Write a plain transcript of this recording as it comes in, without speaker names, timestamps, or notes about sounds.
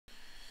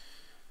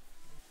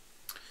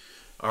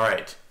All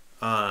right.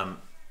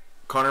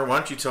 Connor, why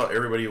don't you tell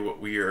everybody what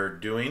we are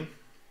doing?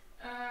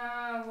 What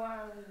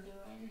are we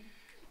doing?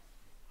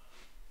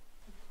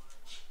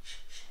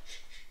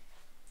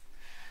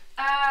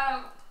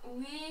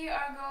 We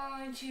are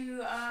going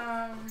to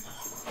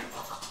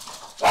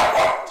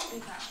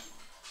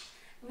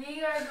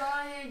we are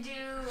going to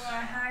do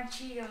a hot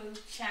Cheetos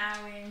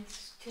challenge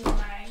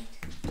tonight.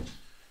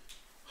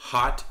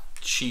 Hot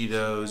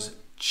Cheetos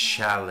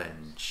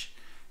challenge.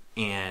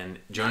 And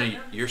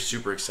Jonah, you're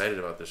super excited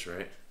about this,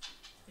 right?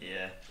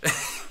 Yeah.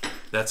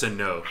 That's a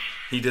no.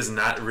 He does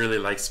not really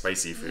like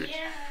spicy food.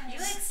 Yeah. You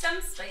like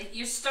some spice.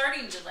 You're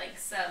starting to like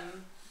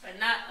some, but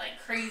not like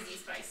crazy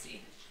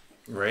spicy.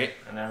 Right?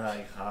 And I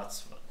like hot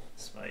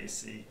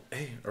spicy.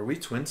 Hey, are we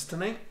twins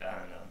tonight? I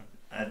don't know.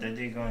 I thought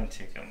you were going to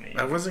tickle me.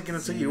 I wasn't going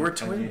to say you were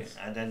twins.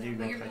 I thought you were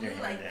going to put your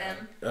hand like down.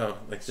 them. Oh,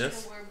 like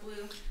this? Wear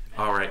blue.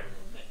 All right.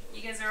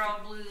 You guys are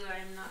all blue.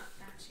 I'm not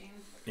matching.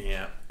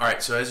 Yeah. All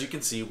right. So as you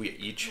can see, we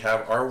each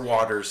have our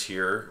waters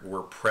here.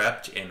 We're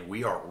prepped and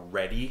we are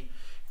ready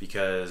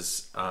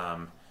because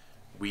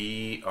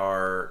we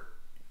are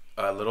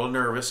a little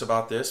nervous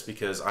about this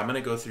because I'm going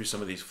to go through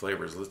some of these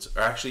flavors.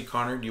 Actually,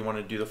 Connor, do you want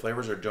to do the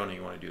flavors or Jonah,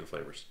 you want to do the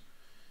flavors?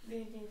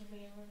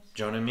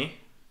 Jonah and me?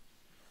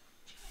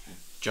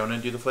 Jonah,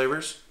 do the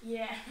flavors?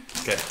 Yeah.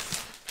 Okay.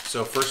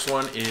 So first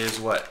one is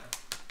what?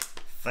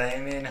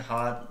 Flaming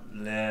hot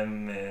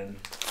lemon.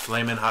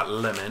 Flamin' hot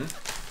lemon.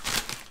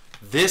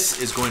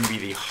 This is going to be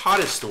the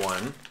hottest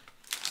one,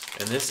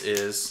 and this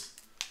is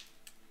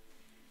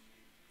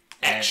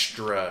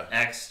extra.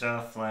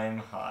 Extra flame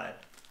hot.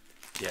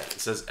 Yeah, it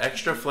says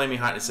extra flaming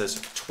hot. It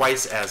says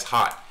twice as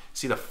hot.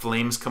 See the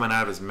flames coming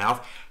out of his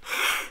mouth?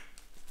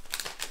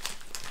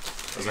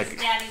 Daddy's gonna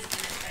try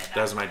that.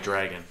 That was my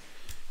dragon.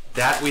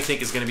 That we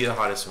think is going to be the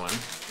hottest one.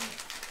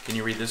 Can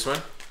you read this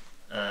one?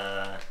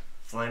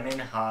 Flaming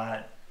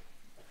hot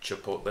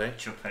Chipotle.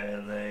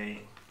 Chipotle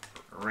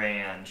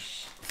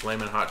ranch.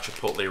 Flamin' hot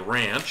Chipotle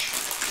ranch.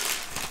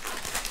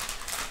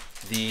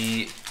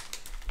 The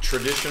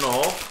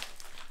traditional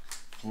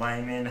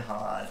Flaming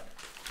hot.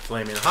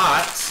 Flamin'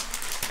 hot.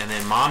 And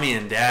then Mommy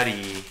and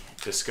Daddy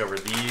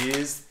discovered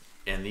these,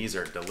 and these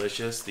are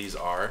delicious. These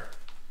are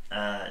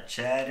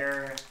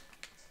Cheddar.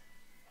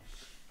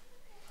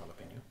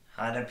 Jalapeno.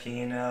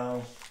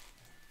 Jalapeno.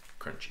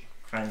 Crunchy.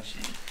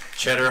 Crunchy.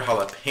 Cheddar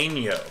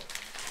jalapeno.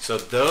 So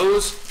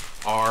those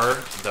are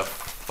the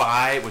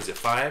 5, was it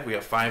 5? We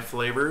have 5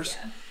 flavors.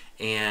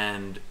 Yeah.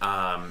 And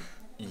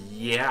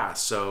yeah,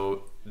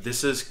 so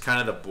this is kind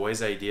of the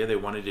boys' idea. They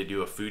wanted to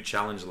do a food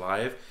challenge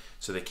live.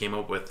 So they came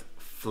up with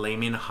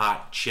flaming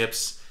hot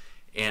chips.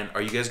 And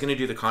are you guys going to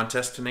do the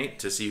contest tonight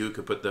to see who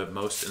could put the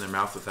most in their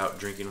mouth without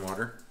drinking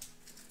water?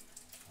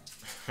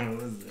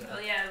 What was that? Oh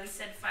yeah, we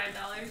said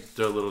 $5.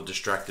 They're a little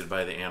distracted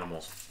by the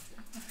animals.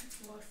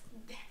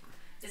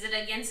 Is it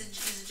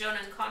against Jonah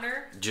and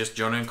Connor? Just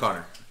Jonah and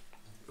Connor.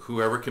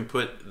 Whoever can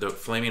put the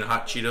flaming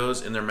hot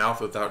Cheetos in their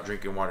mouth without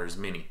drinking water is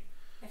Minnie.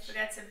 I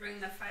forgot to bring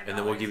the $5. And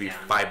then we'll give you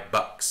down.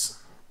 $5.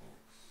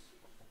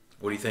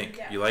 What do you think?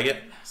 You like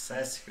it?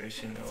 That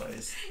squishy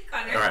noise.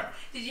 Connor, All right.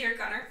 Did you hear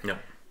Connor? No.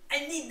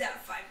 I need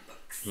that $5.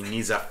 He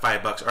needs that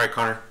 $5. All right,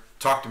 Connor,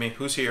 talk to me.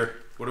 Who's here?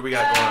 What do we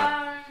got going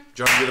on?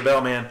 Jonah, be the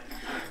bellman.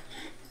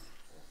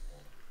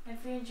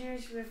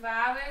 Adventures with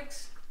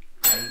Alex.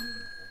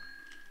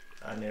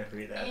 I know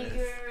who that is.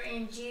 Edgar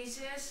and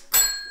Jesus.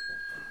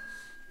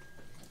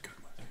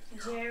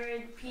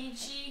 Jared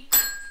Peachy.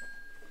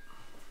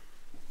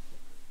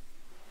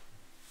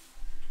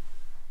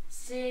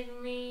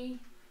 Sydney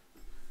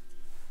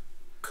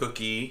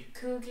Cookie.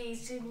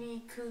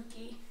 Sydney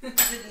Cookie.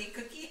 Sydney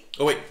Cookie.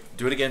 Oh, wait.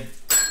 Do it again.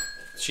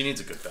 She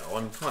needs a good bell.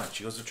 I mean, come on.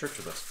 She goes to church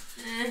with us.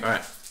 All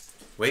right.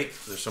 Wait.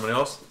 There's somebody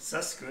else? It's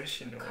that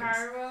squishy noise.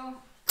 Carl.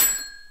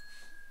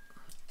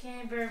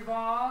 Camber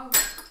Bog.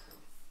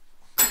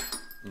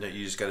 No,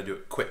 you just got to do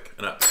it quick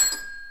and up.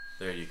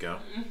 There you go.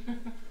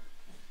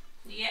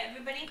 You get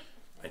everybody?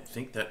 I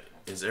think that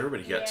is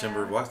everybody. You got Yeah.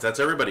 Timber Blocks. That's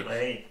everybody.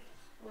 Wait.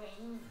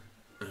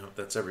 No,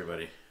 that's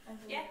everybody.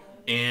 Yeah.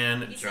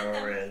 And You said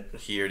them. Jared.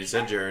 he already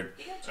said Jared.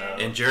 You got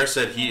Jared. And Jared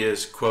said he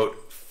is,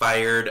 quote,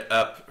 fired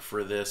up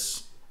for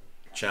this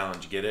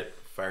challenge. Get it?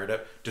 Fired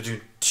up.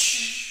 Da-doo.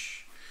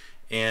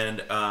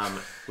 And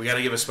we got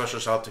to give a special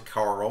shout out to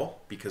Carl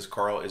because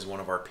Carl is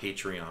one of our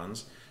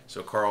Patreons.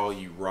 So Carl,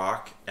 you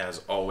rock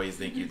as always.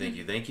 Thank you, thank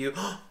you, thank you.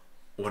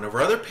 One of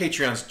our other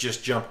Patreons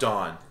just jumped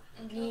on.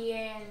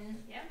 Leanne.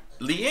 Yeah.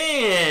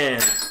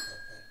 Leanne.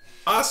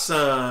 Awesome.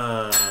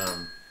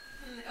 Oh,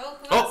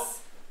 who Oh.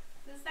 else?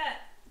 Who's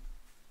that?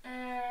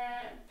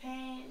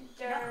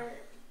 Painter.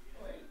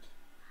 Wait.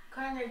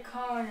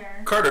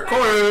 Connor. Carter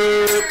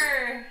Corner.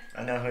 Sure.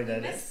 I know who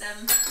that Missed is.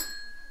 them.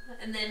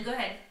 And then go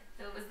ahead.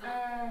 That was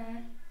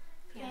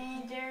the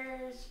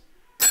Painters.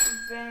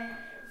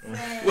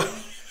 Friends.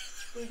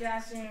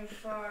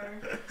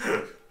 2004.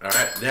 All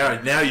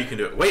right, now you can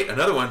do it. Wait,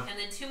 another one. And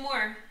then 2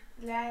 more.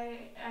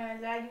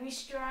 Lightning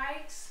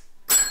Strikes.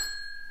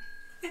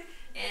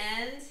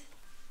 And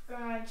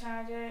From my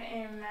childhood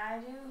and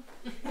Madu.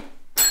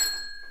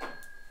 oh,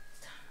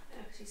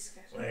 she's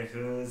scratching. Okay,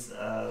 who's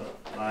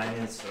mine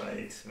is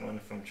right? One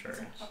from church.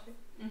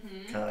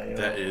 Mm-hmm. Kyle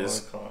That or is-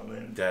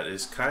 Colin. That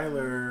is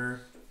Kyler.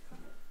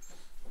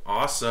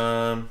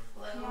 Awesome.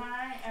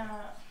 My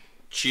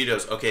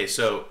Cheetos. Okay,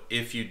 so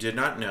if you did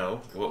not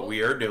know, what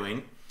we are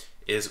doing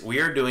is we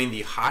are doing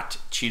the Hot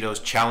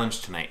Cheetos Challenge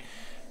tonight.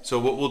 So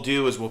what we'll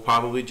do is we'll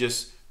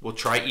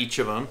try each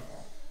of them.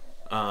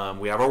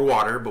 We have our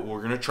water, but we're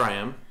going to try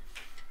them.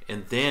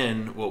 And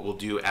then what we'll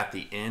do at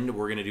the end,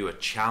 we're going to do a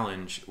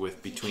challenge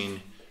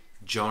between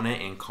Jonah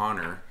and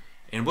Connor.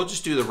 And we'll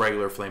just do the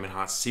regular Flamin'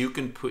 Hots. See who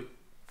can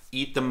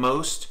eat the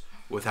most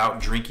without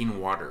drinking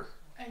water.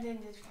 and then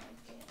this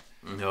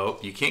one again.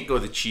 Nope, you can't go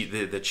the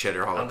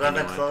cheddar jalapeno I'm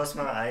gonna one. close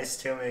my eyes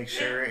to make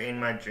sure in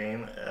my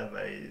dream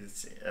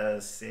I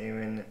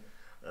seeing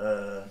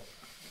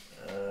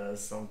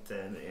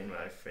something in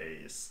my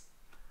face.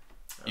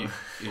 You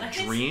What?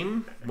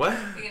 dream? What?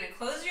 You're gonna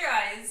close your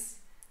eyes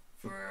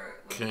for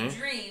when you Okay.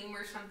 dream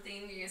or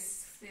something. You're gonna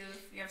see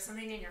if you have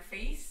something in your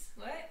face.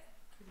 What?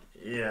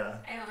 Yeah,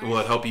 I don't Will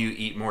it help you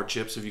eat more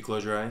chips if you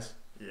close your eyes?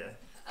 yeah,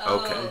 Oh,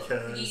 Okay.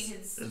 because you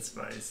it's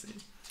spicy.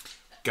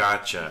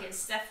 Gotcha. can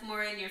stuff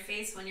more in your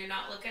face when you're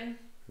not looking.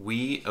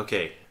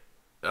 Okay.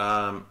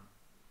 Oh,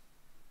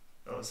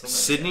 so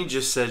Sydney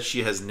just said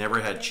she has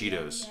never had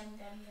Cheetos.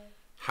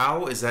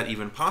 How is that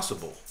even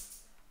possible?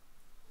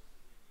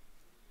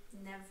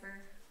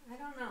 Never. I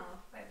don't know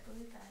if I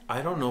believe that.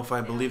 I don't know if I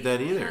You don't believe eat- that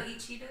you either. don't eat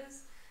Cheetos?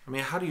 I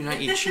mean, how do you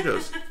not eat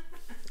Cheetos?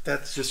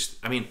 That's just,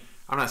 I mean,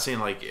 I'm not saying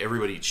like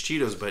everybody eats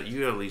Cheetos, but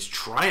you at least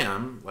try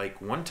them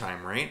like one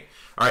time, right?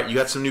 All right, you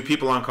got some new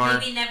people on, Connor.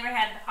 Maybe never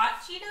had the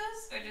hot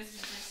Cheetos, or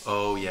just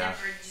Oh, yeah.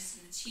 never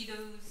just the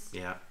Cheetos.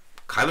 Yeah.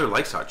 Kyler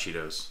likes hot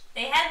Cheetos.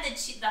 They had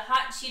the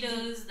hot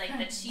Cheetos, like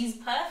the cheese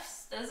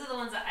puffs. Those are the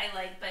ones that I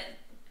like, but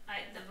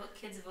the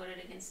kids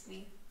voted against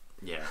me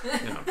Yeah.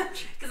 Yeah.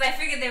 because I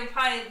figured they were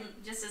probably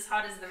just as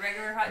hot as the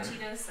regular hot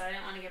Cheetos, so I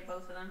didn't want to get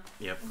both of them.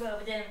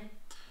 But then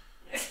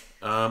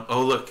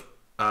Oh, look.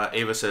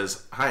 Ava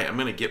says, "Hi, I'm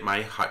gonna get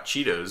my hot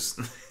Cheetos."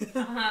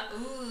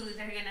 Ooh,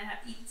 they're gonna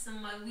eat some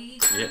of my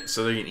weed. Yeah,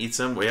 so they can eat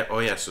some. Oh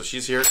yeah, so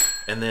she's here,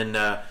 and then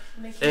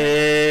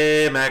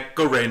McCain.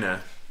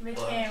 Macarena,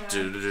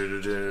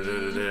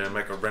 McCain.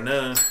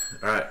 Macarena.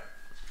 All right,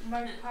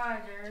 Mark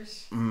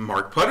Potters.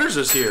 Mark Putters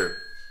is here.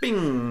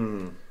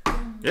 Bing!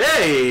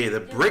 Yay!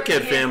 The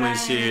Brickhead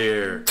family's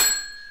here.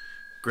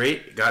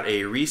 Great, got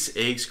a Reese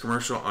Eggs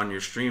commercial on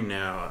your stream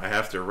now. I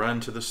have to run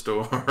to the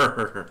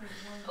store.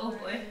 Oh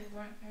boy.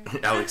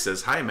 Alex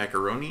says, "Hi,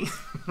 macaroni."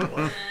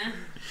 Uh,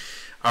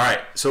 All right,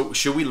 so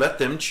should we let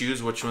them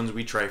choose which ones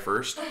we try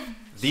first?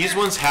 These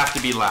ones have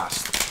to be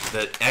last.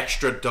 The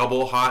extra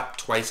double hot,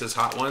 twice as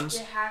hot ones,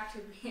 They have to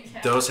be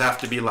that. those have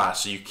to be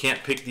last. So you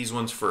can't pick these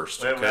ones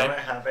first, Wait, what okay? would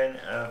happen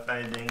if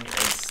I think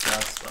it's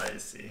not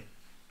spicy?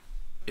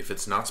 If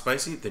it's not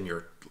spicy, then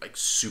you're like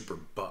super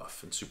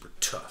buff and super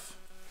tough.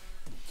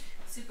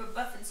 super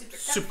buff and super tough.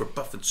 Super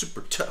buff and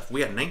super tough.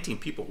 We have 19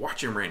 people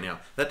watching right now.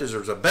 That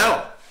deserves a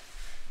bell.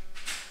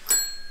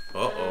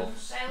 Uh-oh.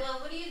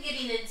 Shiloh, what are you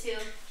getting into?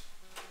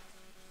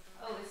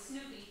 Oh, it's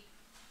Snoopy.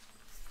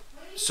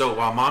 So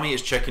while Mommy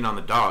is checking on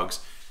the dogs,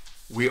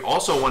 we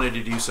also wanted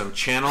to do some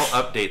channel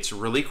updates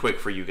really quick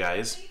for you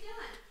guys.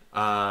 What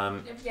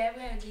are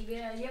you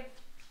doing? Yep.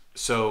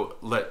 So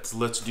let's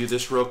do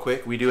this real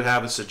quick. We do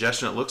have a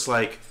suggestion. It looks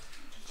like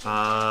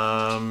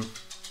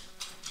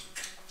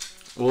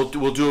we'll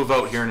do a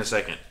vote here in a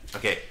second.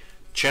 Okay,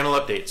 channel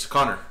updates.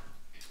 Connor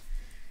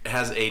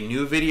has a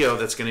new video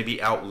that's going to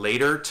be out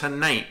later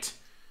tonight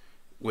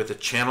with a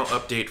channel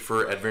update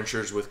for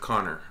Adventures with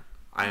Connor.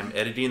 I am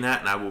editing that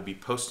and I will be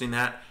posting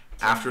that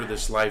after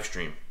this live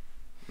stream.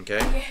 Okay?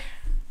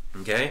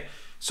 Yeah. Okay?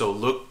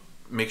 So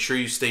make sure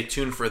you stay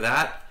tuned for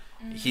that.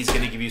 He's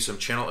going to give you some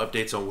channel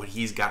updates on what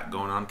he's got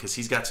going on because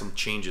he's got some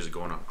changes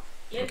going on.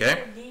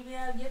 Okay?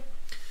 Yep.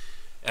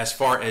 As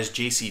far as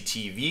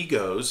JCTV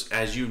goes,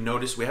 as you've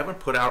noticed, we haven't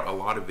put out a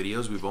lot of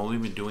videos. We've only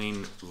been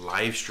doing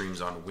live streams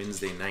on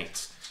Wednesday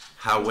nights.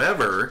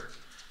 However,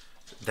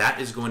 that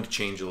is going to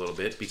change a little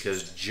bit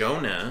because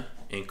Jonah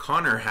and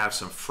Connor have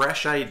some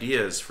fresh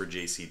ideas for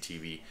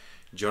JCTV.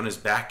 Jonah's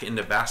back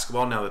into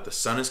basketball now that the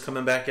sun is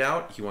coming back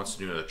out. He wants to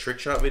do another trick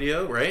shot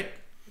video, right?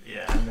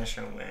 Yeah, I'm not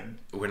sure when.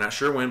 We're not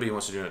sure when, but he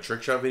wants to do another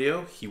trick shot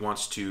video. He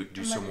wants to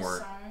do some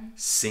more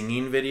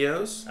singing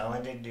videos. I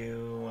want to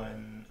do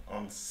one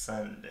on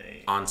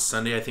Sunday. On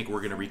Sunday, I think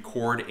we're going to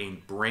record a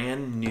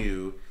brand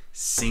new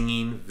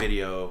singing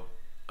video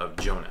of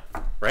Jonah,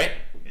 right?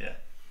 Yeah.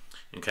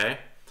 Okay.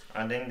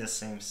 I think the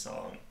same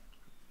song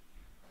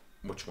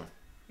Which one?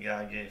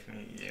 God gave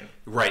me you.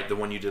 Right, the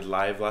one you did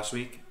live last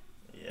week?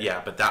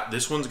 Yeah, but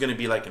this one's going to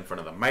be like in front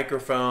of the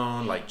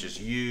microphone, like just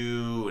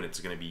you, and it's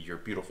going to be your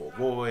beautiful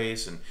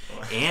voice,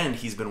 and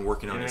he's been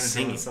working on his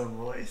singing. Some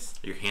voice.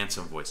 Your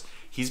handsome voice.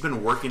 He's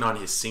been working on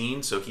his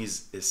singing, so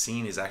his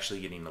singing is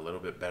actually getting a little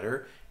bit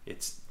better.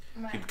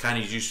 He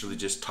kind of usually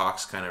just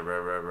talks kind of rah,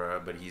 rah, rah,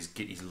 but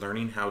he's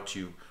learning how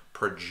to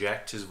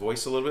project his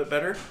voice a little bit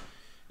better,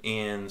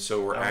 and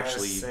so we're I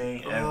actually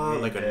sing every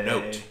like day. a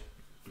note.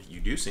 You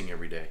do sing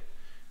every day.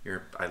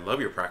 I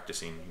love your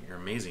practicing. You're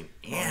amazing.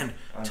 And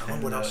tell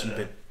them what else you've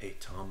been. Hey,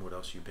 tell them what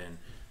else you've been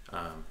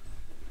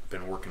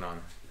working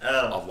on.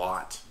 A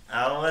lot.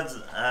 I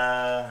was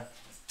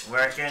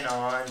working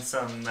on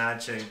some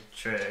magic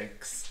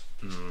tricks.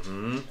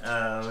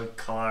 With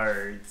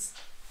cards.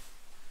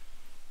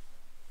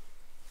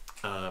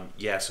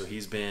 Yeah, so he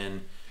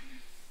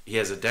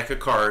has a deck of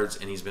cards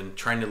and he's been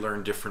trying to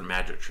learn different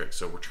magic tricks.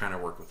 So we're trying to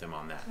work with him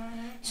on that.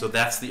 So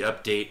that's the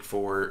update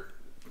for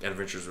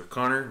Adventures with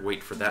Connor.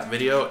 Wait for that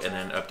video, and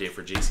then update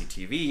for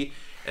JCTV.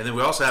 And then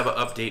we also have an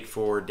update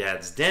for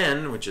Dad's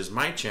Den, which is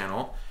my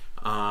channel.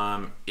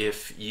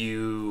 If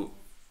you,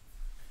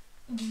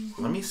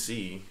 let me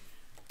see,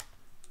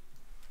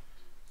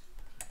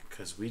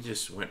 because we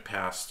just went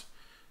past,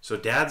 so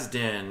Dad's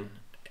Den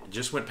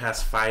just went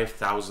past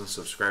 5,000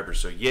 subscribers.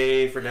 So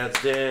yay for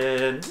Dad's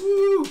Den.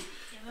 Woo! Give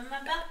him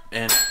a bell.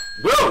 And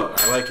whoa,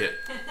 I like it.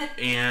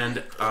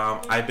 And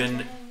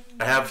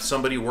I have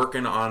somebody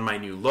working on my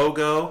new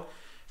logo.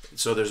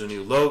 So there's a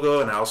new logo,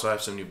 and I also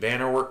have some new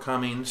banner work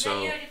coming.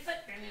 So you already put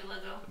your new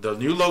logo. the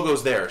new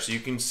logo's there, so you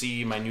can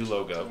see my new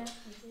logo.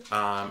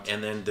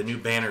 And then the new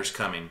banner's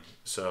coming.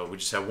 So we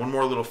just have one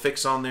more little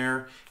fix on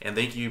there. And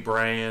thank you,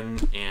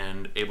 Brian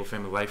and Able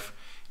Family Life.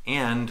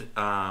 And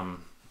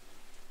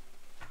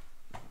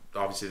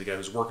obviously the guy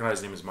who's working on it,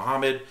 his name is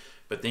Mohammed.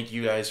 But thank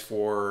you guys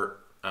for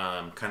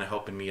kind of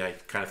helping me. I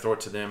kind of throw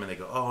it to them, and they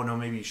go, "Oh no,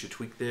 maybe you should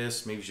tweak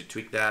this. Maybe you should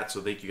tweak that."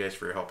 So thank you guys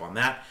for your help on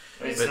that.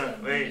 Wait.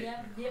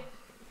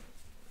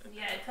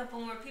 Yeah, a couple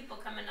more people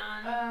coming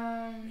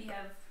on. We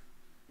have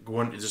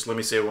one. Just let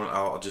me say one.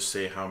 I'll just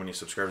say how many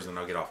subscribers, and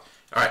then I'll get off.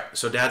 All right.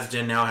 So Dad's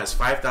Den now has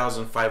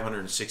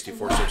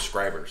 5,564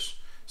 subscribers.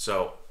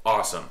 So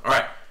awesome. All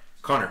right,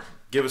 Connor,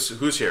 give us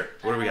who's here.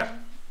 What do we got?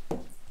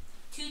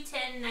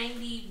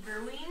 21090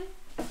 Brewing.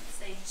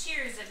 Say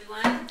cheers,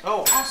 everyone.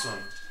 Oh, awesome.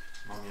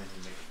 Mommy, I'm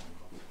gonna make a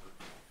phone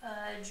call.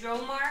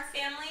 Dromar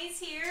family's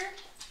here.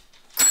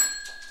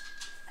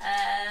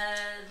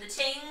 The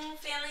Chang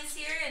family's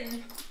here,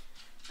 and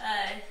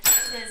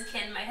says,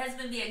 "Can my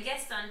husband be a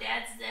guest on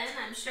Dad's Den?"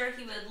 I'm sure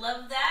he would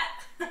love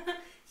that.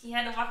 He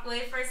had to walk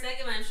away for a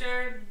second, but I'm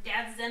sure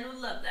Dad's Den would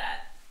love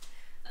that.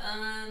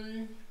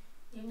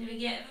 Did we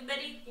get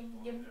everybody?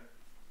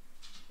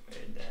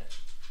 Where'd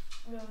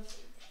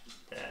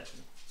that?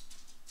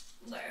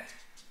 Where?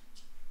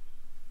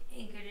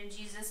 Anchored in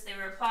Jesus, they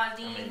were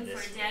applauding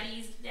for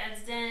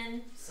Dad's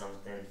Den.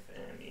 Something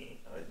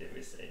family. Oh, did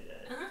we say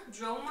that?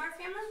 Dromar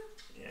family?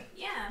 Yeah.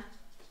 Yeah.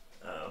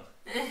 Oh.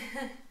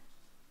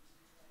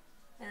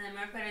 And then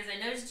Mark Petters, I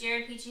noticed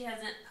Jared Peachy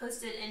hasn't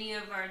posted any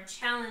of our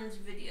challenge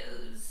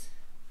videos.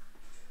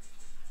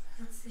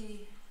 Let's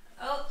see.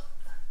 Oh.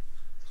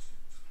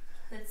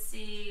 Let's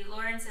see.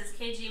 Lauren says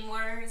KJ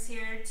Moore is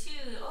here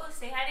too. Oh,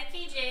 say hi to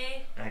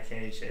KJ. Hi,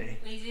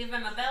 KJ. Will you give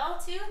him a bell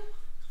too?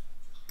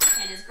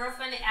 And his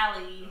girlfriend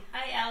Allie.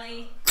 Hi,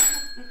 Allie.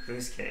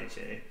 Who's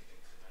KJ?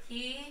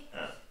 He.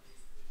 Oh.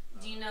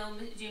 Do you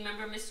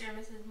remember Mr. and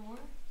Mrs. Moore?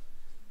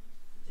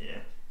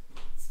 Yeah.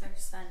 It's their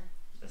son.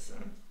 The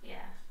son.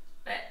 Yeah.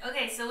 But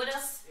okay, so what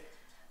else?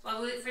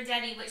 While we wait for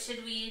Daddy, what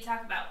should we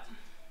talk about?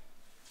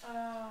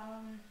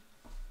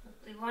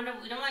 We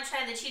don't want to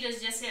try the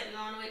Cheetos just yet. We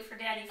want to wait for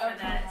Daddy for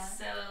that.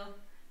 So,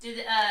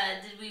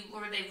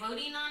 were they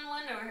voting on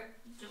one, or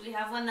do we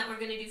have one that we're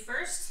gonna do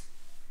first?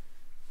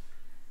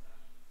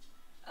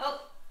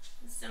 Oh,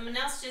 someone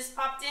else just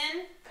popped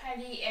in.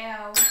 Patty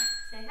L.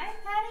 Say hi,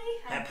 Patty.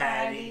 Hi,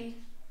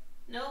 Patty.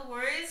 No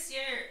worries.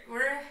 You're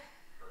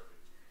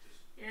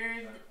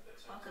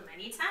welcome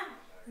anytime.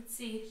 Let's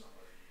see.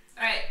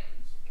 All right.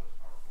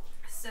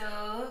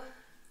 So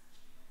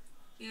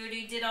you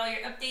already did all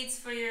your updates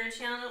for your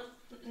channel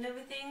and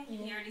everything.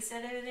 Yeah. You already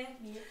said everything.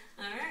 Yeah.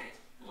 All right.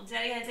 Well,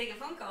 Daddy had to take a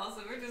phone call,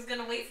 so we're just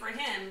gonna wait for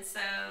him.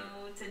 So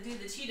to do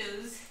the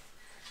Cheetos.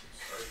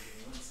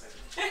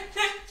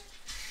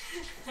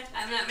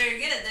 I'm not very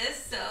good at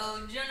this,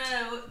 so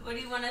Jonah, what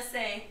do you want to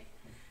say?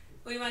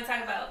 What do you want to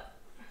talk about?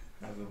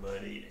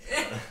 Everybody.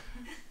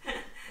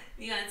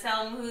 You want to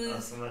tell him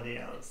who's... somebody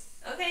else.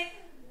 Okay.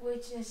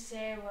 Which is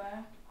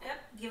Sarah. Yep.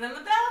 Give him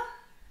a bell.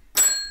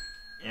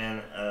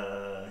 And,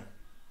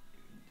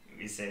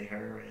 we say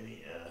her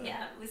already.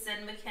 Yeah, we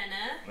said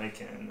McKenna.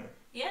 McKenna.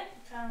 Yep.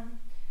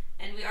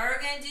 And we are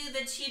going to do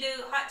the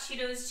Hot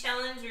Cheetos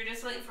challenge. We're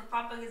just waiting for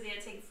Papa because he had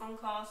to take a phone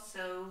call.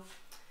 So,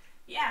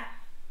 yeah.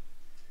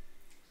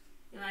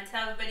 You want to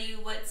tell everybody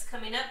what's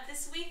coming up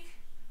this week?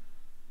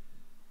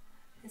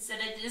 Instead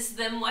of just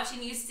them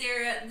watching you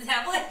stare at the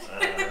tablet?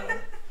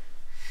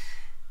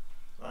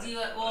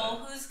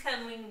 Who's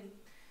coming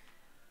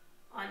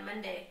on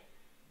Monday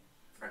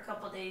for a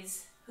couple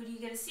days? Who do you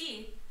get to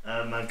see?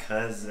 My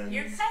cousins.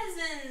 Your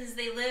cousins.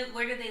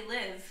 Where do they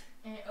live?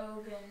 In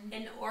Oregon.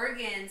 In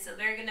Oregon, so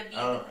they're gonna be.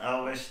 I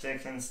wish they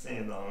can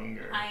stay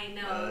longer. I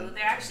know.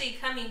 They're actually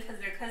coming because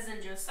their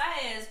cousin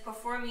Josiah is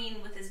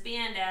performing with his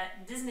band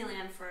at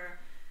Disneyland for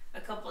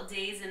a couple of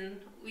days,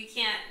 and we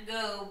can't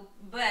go,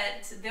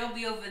 but they'll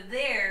be over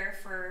there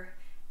for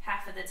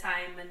half of the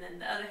time, and then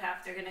the other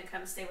half they're gonna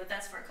come stay with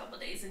us for a couple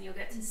of days, and you'll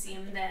get to see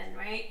them then,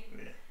 right?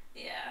 Yeah.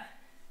 Yeah.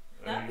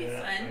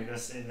 go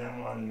see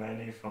them on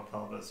Monday for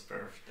Papa's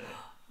birthday.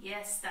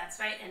 Yes, that's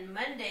right. And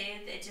Monday,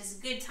 it's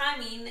just good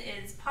timing,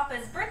 is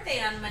Papa's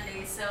birthday on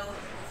Monday. So,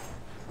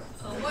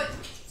 what?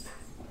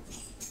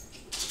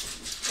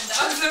 The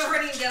dogs are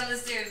running down the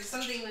stairs.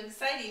 Something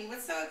exciting.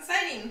 What's so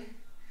exciting?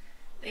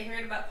 They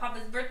heard about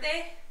Papa's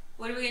birthday?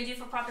 What are we going to do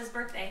for Papa's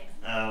birthday?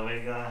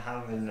 We're gonna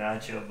have a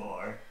nacho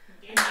bar.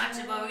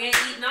 Nacho bar. We're going to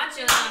eat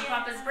nachos on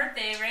Papa's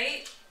birthday,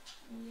 right?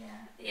 Yeah.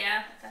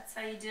 Yeah, that's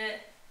how you do it.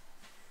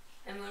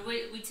 And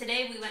when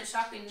today we went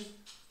shopping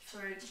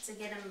to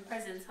get him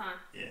presents, huh?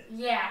 Yeah.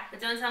 Yeah. But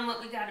don't tell him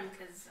what we got him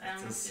because I don't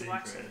know It's if a you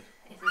watch it. secret.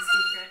 It's a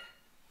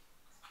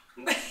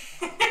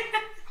secret.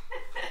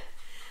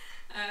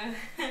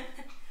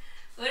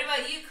 What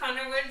about you,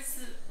 Connor?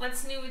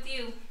 What's new with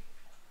you?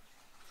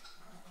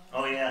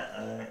 Oh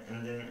yeah,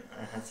 and then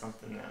I had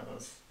something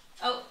else.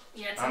 Oh,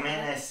 yeah.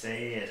 I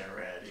say it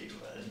already,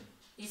 but...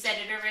 You said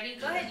it already?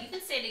 Go ahead, you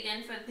can say it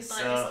again for the people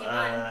that So, just came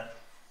on.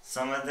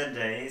 some of the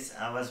days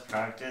I was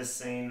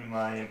practicing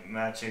my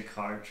magic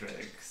card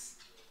tricks.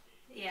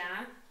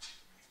 Yeah.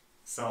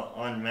 So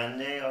on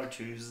Monday or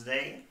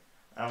Tuesday,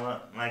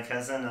 my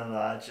cousin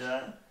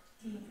Elijah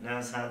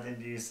knows how to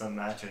do some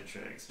magic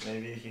tricks.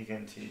 Maybe he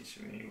can teach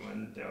me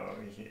when they're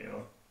over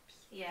here.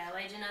 Yeah,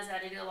 Elijah knows how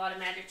to do a lot of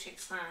magic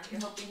tricks, huh?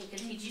 You're hoping he can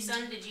teach you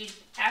some? Did you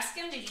ask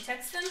him? Did you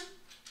text him?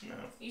 No.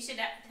 You should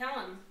tell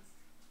him.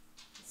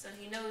 So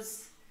he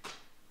knows.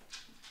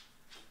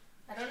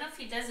 I don't know if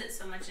he does it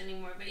so much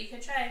anymore, but you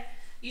could try.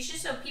 You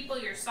should show people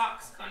your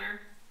socks, Connor.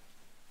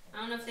 I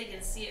don't know if they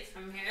can see it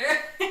from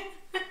here.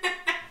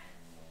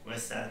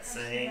 What's that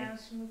say?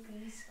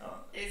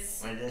 Oh,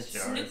 Is what does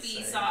yours Snoopy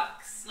say?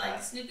 socks.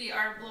 Like Snoopy,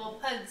 our little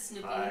pug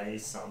Snoopy. Hi,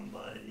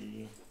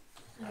 somebody.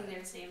 I think they're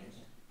the same.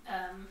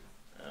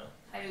 Oh.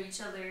 Hi to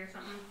each other or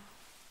something.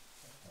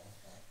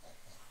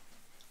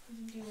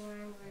 Do you want to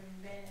go to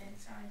bed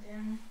inside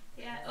them?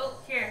 Yeah. Oh,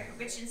 here.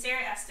 Rich and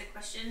Sarah asked a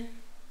question.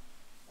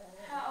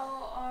 How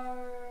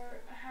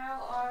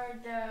are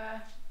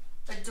the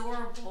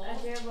Adorable.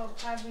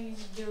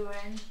 puppies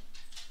doing?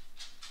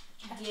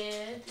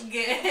 Good.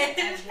 Good. I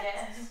guess.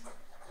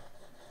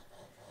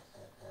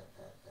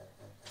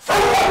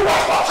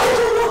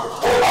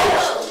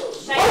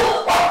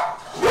 Shiloh.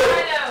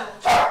 Shiloh.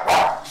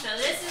 So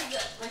this is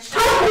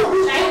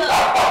Shiloh.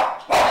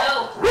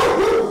 No.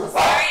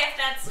 Sorry if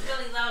that's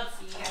really loud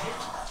for you guys.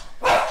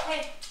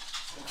 Hey,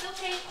 it's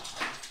okay.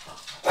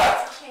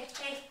 It's okay.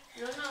 Hey,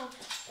 no.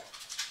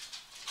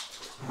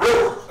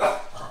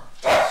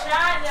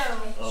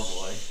 Shiloh. Oh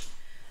boy.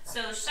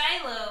 So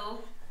Shiloh,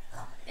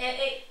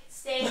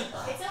 stay. It's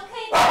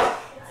okay.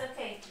 It's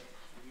okay.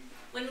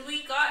 When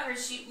we got her,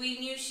 we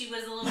knew she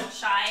was a little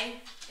shy,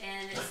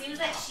 and it seems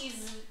like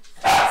she's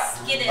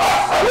skittish.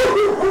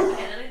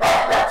 Okay, let me put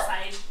her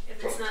outside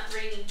if it's not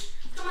raining.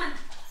 Come on,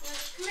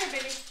 come here,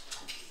 baby.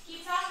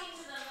 Keep talking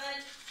to them,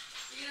 bud.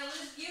 You're gonna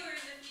lose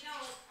viewers if you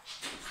don't.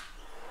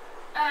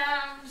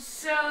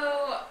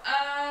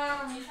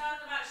 You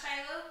talking about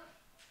Shiloh?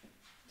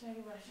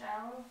 Talking about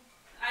Shiloh?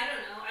 I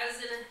don't know.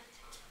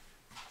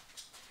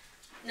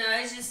 No,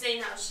 I was just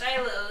saying how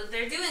Shiloh,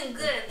 they're doing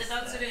good. The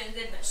dogs are doing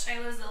good, but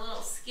Shiloh's a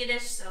little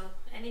skittish, so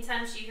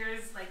anytime she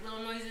hears like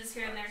little noises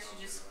here and there, she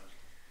just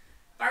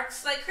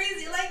barks like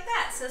crazy like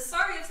that. So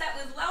sorry if that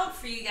was loud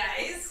for you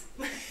guys.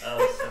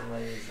 Oh,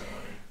 somebody's on.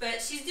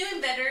 But she's doing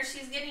better.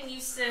 She's getting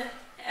used to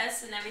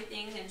us and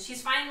everything, and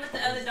she's fine with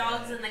the other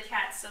dogs and the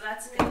cats, so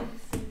that's good.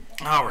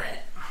 All right.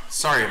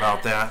 Sorry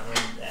about that.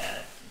 Like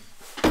that.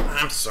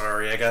 I'm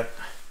sorry. I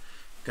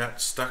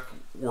got stuck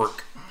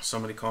work.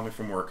 Somebody called me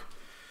from work.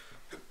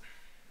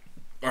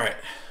 All right.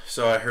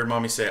 So I heard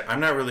Mommy say, I'm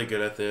not really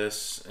good at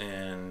this,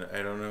 and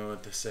I don't know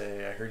what to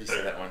say. I heard you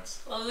say that once.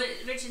 Well,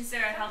 Rich and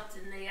Sarah helped,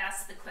 and they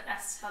asked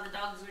how the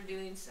dogs were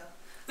doing, so.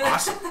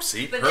 Awesome.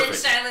 See? But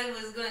Perfect. then Shiloh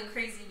was going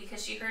crazy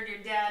because she heard your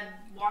dad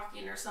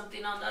walking or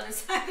something on the other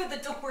side of the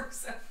door,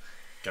 so.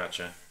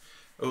 Gotcha.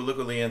 Oh, look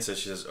what Leanne says.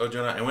 She says, oh,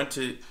 Jonah, I went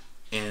to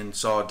and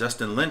saw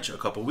Dustin Lynch a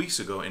couple weeks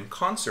ago in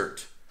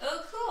concert.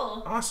 Oh,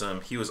 cool.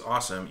 Awesome. He was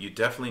awesome. You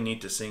definitely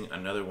need to sing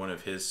another one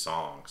of his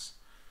songs.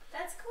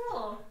 That's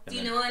cool. And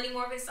Do you know any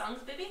more of his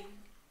songs, baby?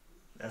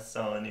 That's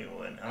the only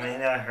one. I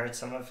mean, I heard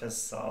some of his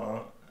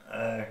song.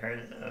 I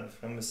heard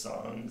from his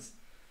songs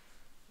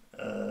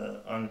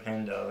on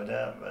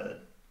Pandora,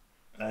 but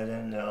I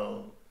didn't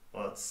know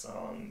what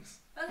songs.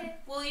 Okay.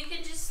 Well, you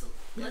can just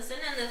listen,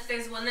 and if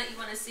there's one that you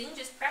want to sing,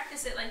 just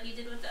practice it like you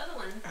did with the other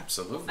one.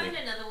 Absolutely. We'll find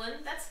another one.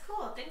 That's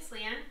cool. Thanks,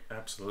 Leanne.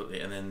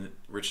 Absolutely. And then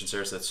Rich and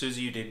Sarah said,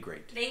 Susie, you did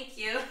great. Thank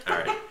you. All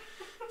right.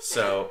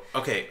 So,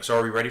 okay. So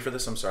are we ready for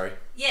this? I'm sorry.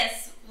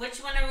 Yes. Which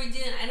one are we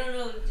doing? I don't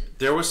know.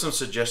 There was some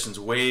suggestions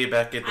way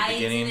back at the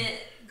beginning. Didn't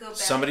go back.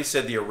 Somebody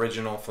said the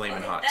original Flamin'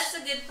 Okay, Hots.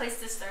 that's a good place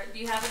to start. Do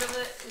you have it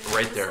over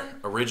Right there.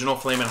 Original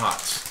Flamin'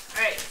 Hots.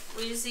 All right.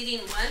 We just eating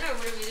one, or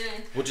what are we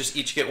doing? We'll just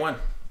each get one.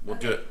 We'll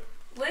do it.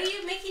 Why are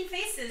you making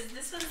faces?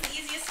 This one's the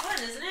easiest one,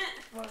 isn't it?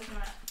 What was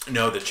that?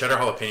 No, the cheddar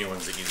jalapeno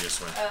one's the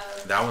easiest one.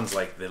 Oh. That one's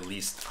like the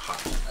least hot.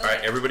 All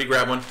right, everybody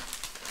grab one.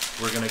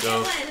 We're going to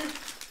go. Get one.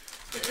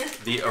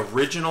 The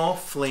original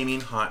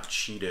Flaming Hot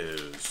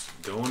Cheetos.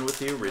 Going with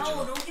the original.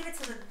 No, don't give it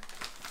to the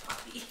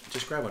puppy.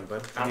 Just grab one,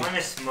 bud. I want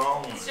a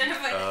small one.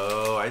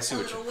 Oh, I see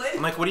what little you're... one?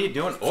 I'm like, what are you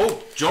doing?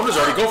 Oh, Jonah's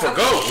already going for it.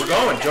 Go. We're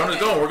going. Jonah's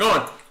going. We're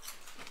going.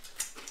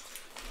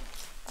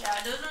 Yeah,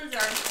 those ones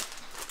are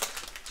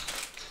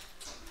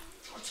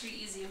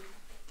pretty easy.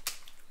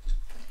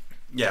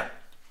 Yeah.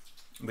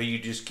 But you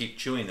just keep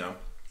chewing, though.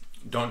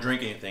 Don't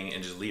drink anything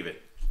and just leave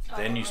it.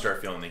 Then you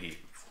start feeling the heat.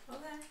 Okay.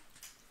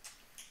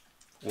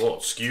 Well,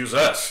 excuse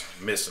us,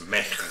 Miss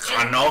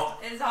Mexicano.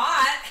 It's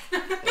hot.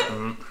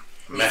 You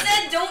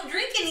said don't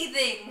drink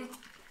anything.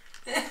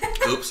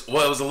 Oops.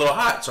 Well, it was a little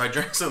hot, so I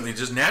drank something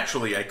just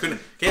naturally. I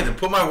couldn't. Okay, then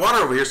put my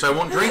water over here so I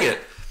won't drink it.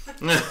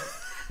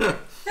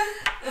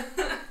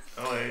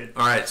 Oh, wait.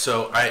 All right,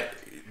 so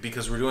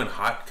because we're doing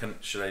hot,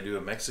 should I do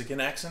a Mexican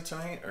accent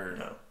tonight or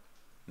No.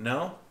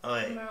 no? Oh,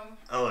 wait. No.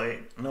 Oh,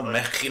 wait. No, Oh, wait.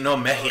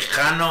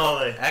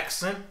 Mexicano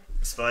accent.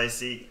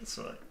 Spicy. It's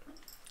like...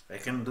 I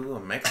can do a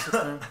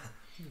Mexican.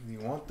 You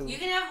want to? You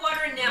can have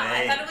water now. I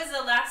Wait. thought it was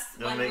the last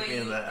Don't one make where me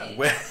you laugh. ate.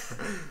 Wait,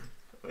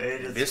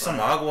 Wait, it's there's some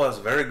fine. agua. It's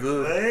very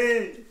good.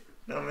 Wait.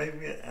 Don't make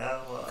me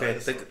agua. Okay,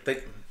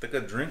 take a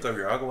drink of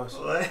your aguas.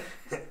 What?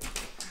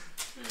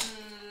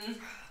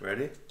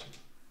 Ready?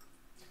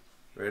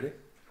 Ready?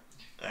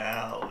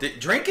 Ow.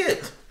 Drink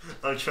it.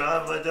 I'm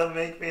trying, but don't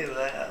make me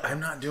laugh. I'm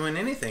not doing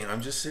anything.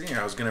 I'm just sitting here.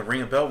 I was gonna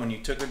ring a bell when you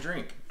took a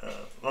drink.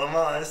 Mama,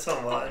 I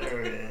some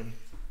water in.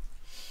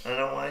 I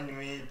don't want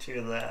me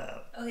to laugh.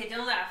 Okay,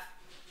 don't laugh.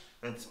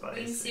 It's I'm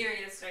being spicy.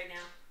 serious right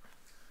now.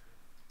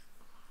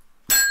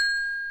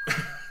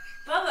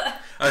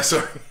 Bubba.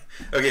 Sorry.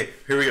 Okay,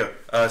 here we go.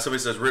 Somebody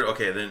says,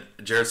 okay, then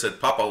Jared said,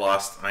 Papa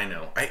lost. I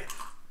know.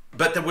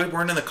 But we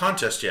weren't in the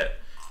contest yet.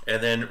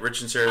 And then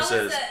Rich and Sarah How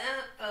says, was that?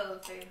 Oh,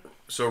 okay.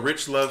 so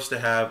Rich loves to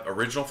have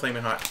original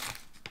Flamin' Hot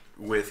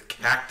with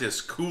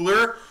Cactus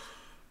Cooler.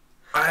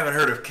 I haven't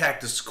heard of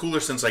Cactus Cooler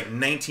since like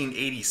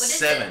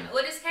 1987.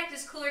 What does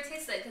Cactus Cooler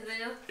taste like? Because I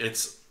know.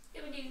 It's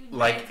I've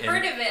like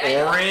heard an of it. I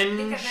don't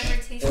think I've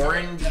ever tasted it.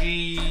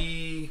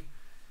 orangey,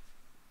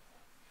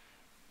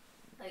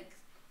 Like,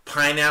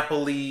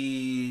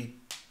 pineapple-y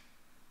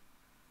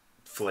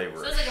flavor.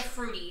 so it's like a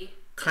fruity.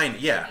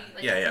 Yeah.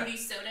 Like fruity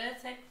soda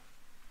type.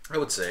 I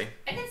would say.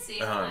 I can see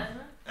it. I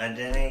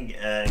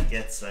didn't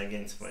get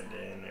seconds for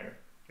dinner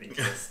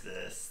because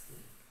this.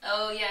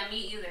 Oh yeah, me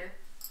either.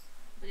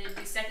 We didn't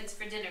do seconds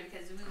for dinner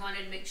because we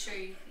wanted to make sure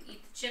you could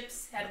eat the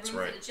chips. Had That's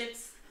room right. for the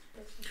chips.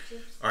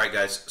 All right,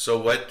 guys. So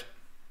what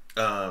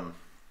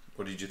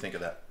did you think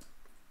of that?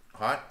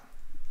 Hot?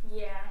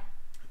 Yeah.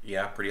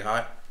 Yeah, pretty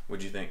hot.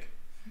 What'd you think?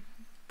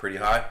 Pretty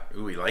hot.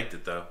 Ooh, we liked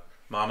it though,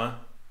 Mama.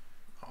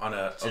 On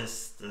a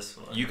Just this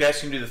one. you guys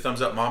can do the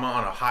thumbs up, Mama,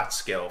 on a hot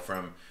scale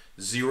from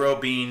 0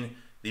 being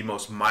the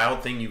most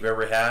mild thing you've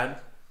ever had.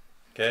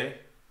 Okay.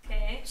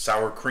 Okay.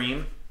 Sour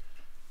cream.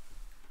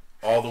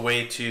 All the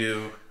way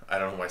to, I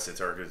don't know why I said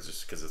sour, it's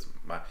just because it's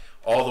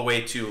all the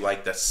way to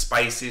like the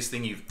spiciest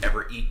thing you've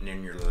ever eaten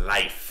in your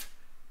life.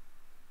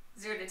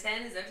 0 to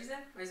 10, is that what you said?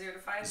 Or 0 to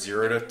 5?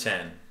 0 to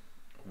 10.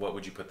 What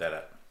would you put that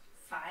at?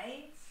 5?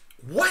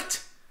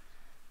 What?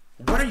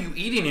 What are you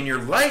eating in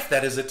your life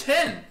that is a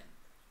 10?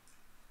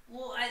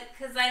 Well,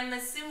 because I'm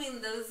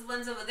assuming those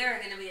ones over there are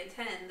going to be a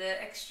 10.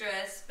 The extra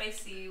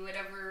spicy,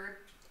 whatever.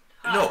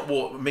 Hot. No,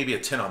 well, maybe a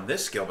 10 on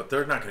this scale, but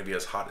they're not going to be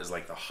as hot as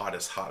like the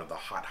hottest hot of the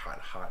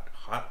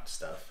hot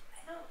stuff. I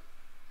don't.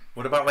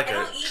 What about like I a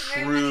don't eat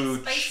very true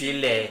many spicy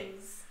chile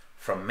things,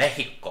 from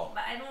Mexico?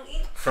 but I don't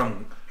eat.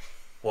 From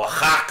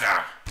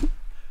Oaxaca,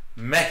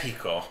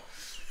 Mexico.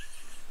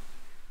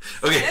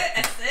 Okay.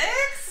 A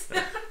 6?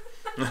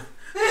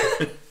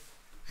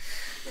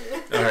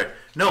 All right.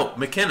 No,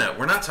 McKenna,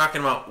 we're not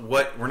talking about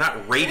we're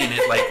not rating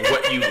it like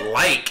what you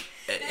like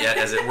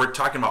as it. We're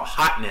talking about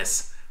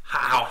hotness,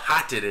 how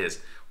hot it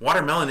is.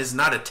 Watermelon is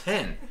not a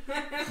 10.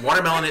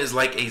 Watermelon is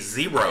like a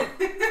 0.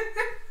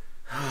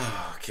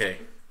 Okay.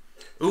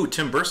 Ooh,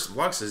 Tim Burst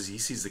Vlog says he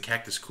sees the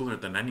Cactus Cooler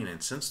at the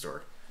 99-cent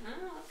store.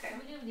 Oh, okay.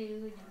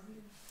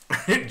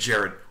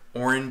 Jared,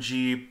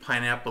 orangey,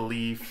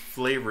 pineapple-y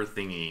flavor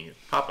thingy.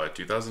 Papa,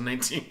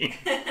 2019.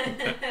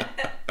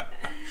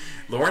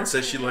 Lauren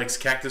says she likes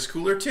Cactus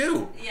Cooler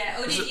too. Yeah.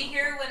 Oh, did you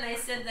hear when I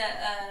said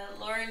that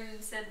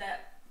Lauren said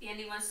that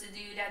Andy wants to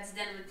do Dad's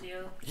Den with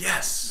you?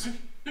 Yes.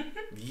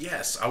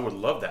 Yes, I would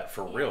love that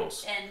for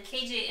reals. And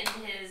KJ and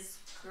his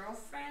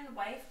girlfriend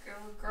are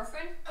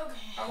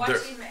Okay.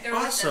 watching. They're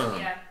with awesome.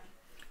 them, yeah.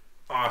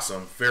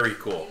 Awesome. Very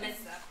cool. You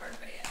missed that part,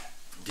 but yeah.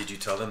 Did you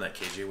tell them that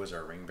KJ was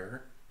our ring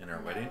bearer in our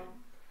wedding?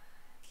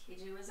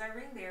 KJ was our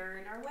ring bearer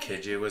in our wedding.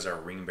 KJ was our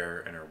ring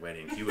bearer in our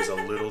wedding. He was a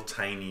little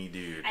tiny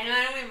dude. I know,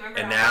 I don't remember.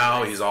 And how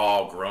now it he's was.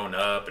 all grown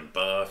up and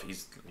buff.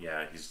 He's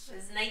It was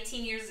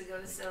 19 years ago,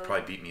 so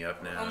probably beat me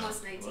up now.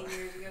 almost 19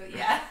 years ago.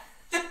 Yeah.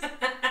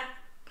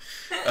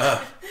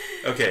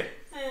 Okay.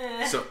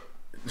 So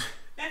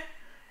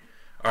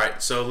all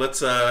right, so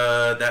let's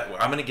I'm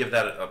going to give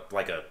that a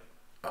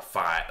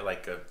 5,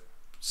 like a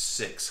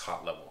 6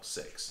 hot level,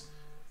 6.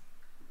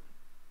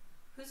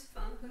 Whose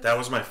phone? That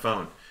was my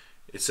phone.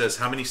 It says,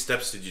 how many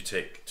steps did you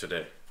take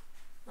today?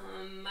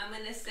 I'm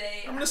gonna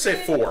say. I'm gonna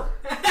say 4.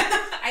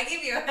 I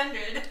give you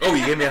 100. Oh,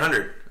 you gave me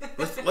 100.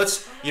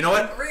 Let's. You know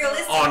what?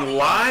 Realistically. On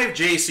live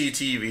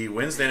JCTV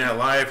Wednesday Night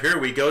Live. Here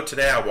we go.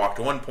 Today I walked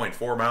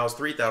 1.4 miles,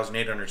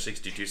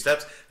 3,862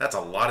 steps. That's a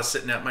lot of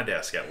sitting at my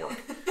desk at work.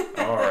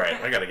 All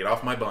right, I gotta get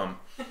off my bum.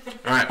 All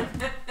right,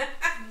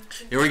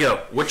 here we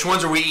go. Which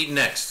ones are we eating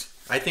next?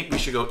 I think we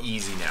should go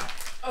easy now.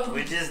 Oh.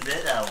 We just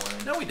did that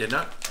one. No, we did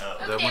not. Oh.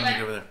 That one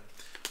is over there.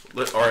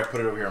 All right,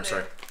 put it over here. I'm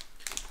sorry.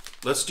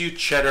 Let's do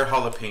cheddar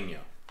jalapeno.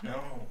 No.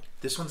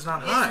 This one's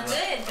not It's hot. good,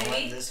 I baby.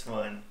 want this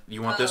one.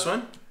 You want this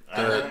one?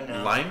 I don't The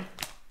know. lime?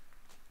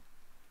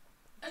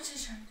 Let's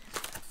just try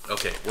this.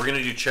 Okay, we're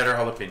gonna do cheddar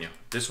jalapeno.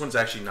 This one's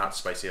actually not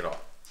spicy at all.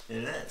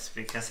 It is,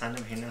 because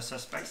jalapenos are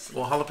spicy.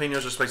 Well,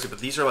 jalapenos are spicy, but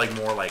these are like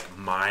more like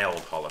mild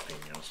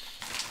jalapenos.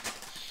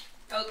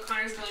 Oh,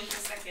 Connor's going for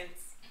seconds.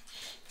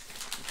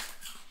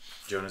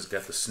 Jonah's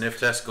got the sniff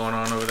test going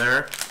on over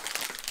there.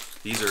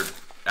 These are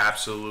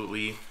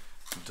absolutely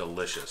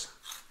delicious.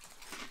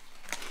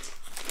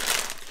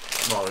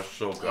 Oh, they're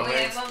so good. Oh, we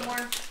have one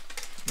more.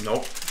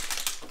 Nope.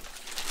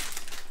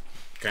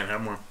 Can't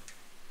have more.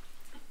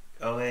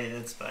 Oh wait,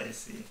 it's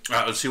spicy.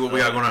 Let's see what we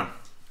got going on.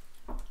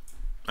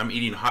 I'm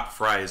eating hot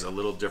fries, a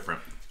little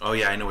different. Oh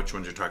yeah, I know which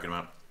ones you're talking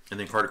about. And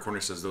then Carter Corner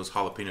says those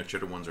jalapeno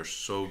cheddar ones are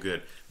so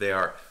good. They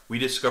are. We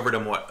discovered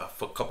them, what,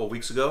 a couple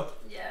weeks ago?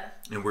 Yeah.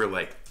 And we're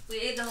like, We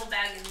ate the whole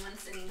bag in one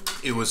sitting.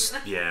 it was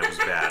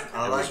bad.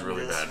 I It like was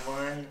really this bad.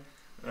 one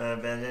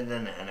better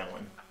than the other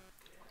one.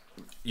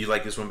 You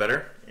like this one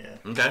better? Yeah.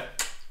 Okay.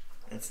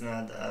 It's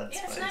not that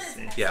Yeah, it's not as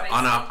spicy. bad. Yeah,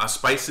 on a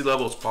spicy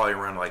level, it's probably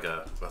around like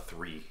a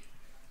 3.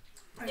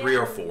 3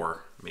 or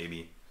 4,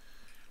 maybe.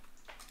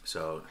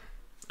 So,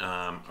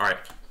 all right.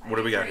 What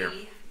do we got here?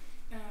 Tree.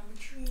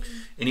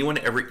 Anyone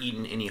ever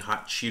eaten any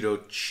hot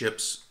Cheeto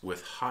chips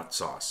with hot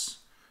sauce?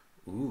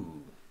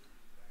 Ooh.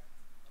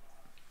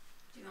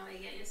 Do you want me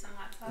to get you some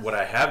hot sauce? What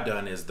I have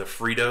done is the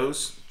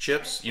Fritos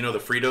chips. You know the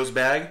Fritos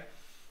bag,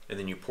 and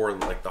then you pour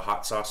like the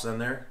hot sauce in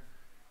there,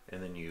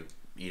 and then you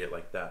eat it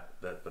like that.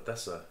 But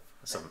that's a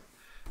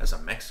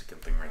Mexican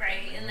thing right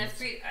Right, there. and are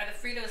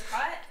the Fritos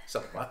hot? It's a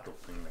vato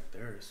thing right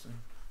there.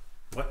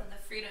 What? Are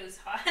the Fritos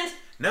hot?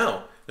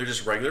 No, they're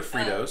just regular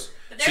Fritos.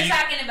 But they're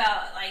talking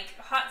about like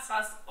hot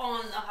sauce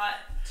on the hot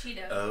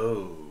Cheeto.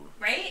 Oh.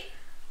 Right?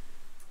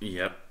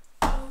 Yep.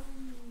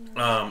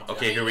 Oh.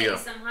 Okay, here we go.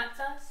 Some hot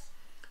sauce?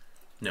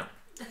 No.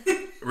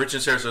 Rich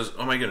and Sarah says,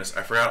 "Oh my goodness,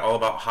 I forgot all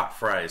about hot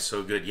fries.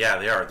 So good. Yeah,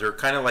 they are. They're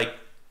kind of like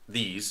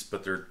these,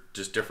 but they're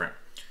just different."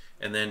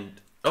 And then,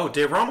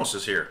 Dave Ramos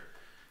is here.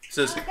 He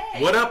says,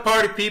 Okay. "What up,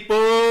 party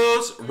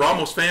peoples?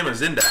 Ramos fam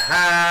is in the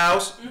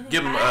house.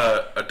 Give him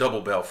a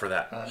double bell for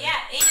that." Yeah,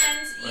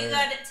 and you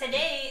got it.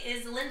 Today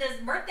is Linda's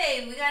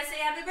birthday. We gotta say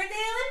happy birthday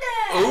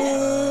to Linda.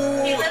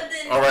 Ooh. He lived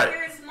in All right.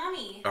 Here's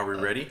mommy. Are we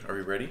ready? Are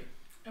we ready?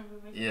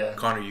 Yeah.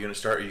 Connor, are you gonna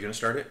start? Are you gonna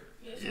start it?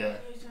 Yeah.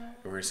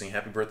 We're gonna sing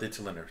happy birthday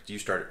to Linda. Do you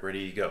start it?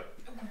 Ready? Go.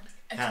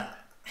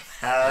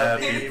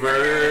 Happy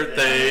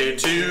birthday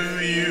to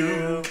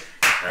you.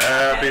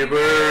 Happy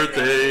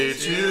birthday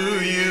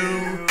to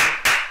you.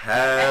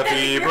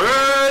 Happy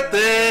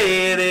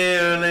birthday,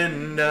 dear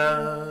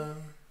Linda.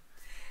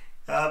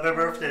 Happy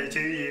birthday to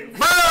you.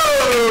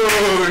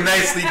 Whoa!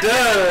 Nicely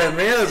done,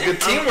 man. That was good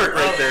teamwork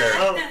right there.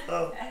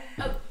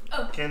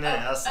 Can I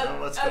ask them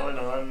what's going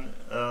on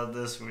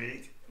this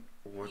week?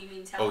 You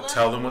mean tell them?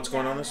 Tell them what's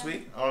going on this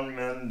week? On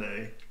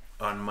Monday.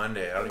 On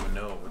Monday. I don't even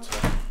know what's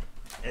happening.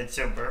 It's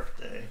your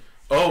birthday.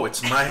 Oh,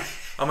 it's my...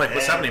 I'm like,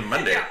 what's happening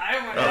Monday? Yeah, I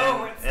don't want to know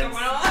what's going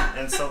on.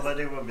 And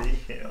somebody will be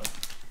here.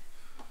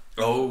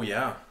 Oh,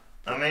 yeah.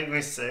 I mean,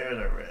 we said it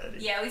already.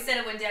 Yeah, we said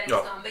it when Daddy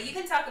was gone, but you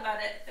can talk about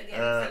it again.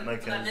 So My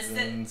people that missed it.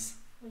 cousins.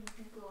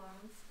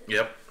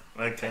 Yep.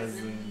 My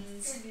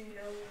cousins.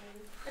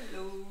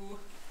 Hello.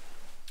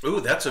 Ooh,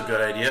 that's a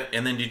good idea.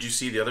 And then did you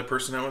see the other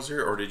person that was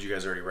here, or did you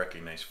guys already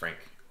recognize Frank?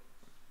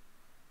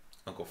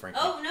 Uncle Frankie.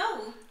 Oh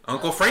no.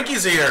 Uncle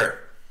Frankie's here!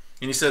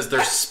 And he says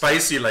they're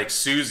spicy like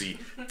Suzie.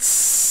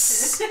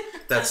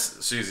 That's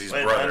Susie's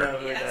Wait, I brother. know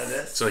who Yes.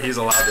 that is. So he's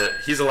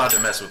allowed to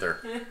mess with her.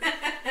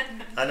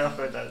 I know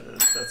who that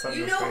is. That's Uncle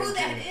You know who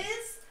that Frankie.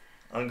 is?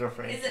 Uncle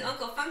Frankie. Is it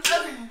Uncle Funky?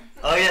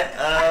 Oh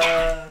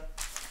yeah.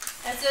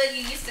 That's what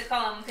you used to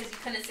call him because you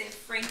couldn't say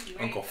Frankie,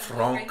 right? Uncle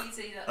Frank. Frankie,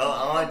 so you Oh,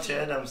 I want Funky.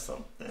 to tell them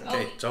something. Oh,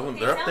 Okay, tell them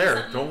okay, they're tell up them there.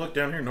 something. Don't look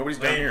down here. Nobody's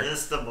down Wait, here.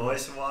 is the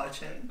boys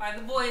watching? Are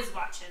the boys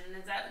watching?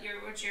 Is that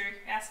what you're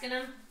asking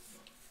them?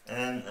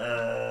 And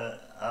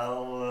I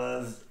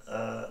was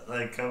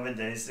like a couple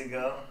days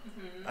ago,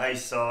 I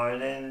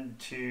started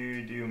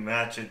to do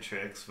magic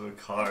tricks with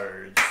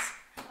cards.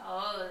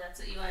 Oh, that's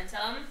what you want to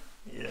tell them?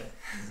 Yeah.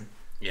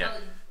 Yeah.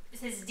 Oh,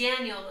 his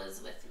Daniel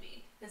is with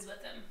me. Is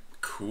with him.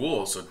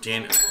 Cool. So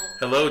Dan, Cool.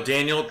 hello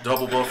Daniel.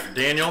 Double buff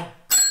Daniel.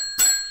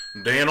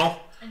 Daniel.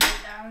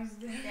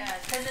 Yeah,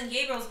 cousin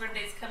Gabriel's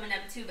birthday's coming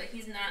up too, but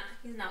he's not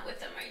with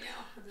them right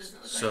now. It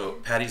doesn't look So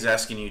like Patty's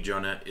asking you,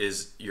 Jonah,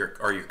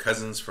 are your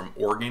cousins from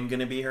Oregon going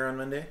to be here on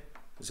Monday?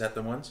 Is that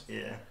the ones?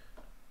 Yeah.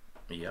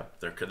 Yep.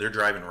 They're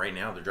driving right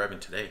now. They're driving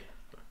today.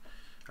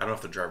 I don't know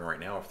if they're driving right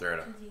now or if they're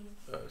at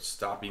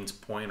stopping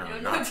point or No,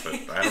 not, but I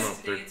don't know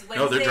if it's they're...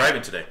 No, they're Wednesday.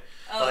 driving today.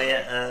 Oh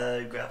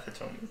yeah, Grandpa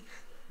told me.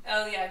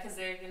 Oh yeah, because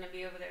they're gonna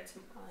be over there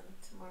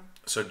tomorrow.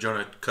 So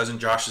Jonah, cousin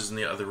Josh is in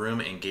the other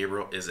room, and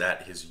Gabriel is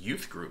at his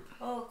youth group.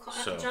 Oh,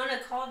 So- Jonah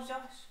called Josh.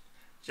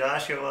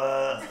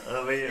 Joshua,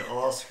 we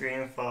all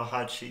scream for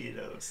hot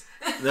Cheetos.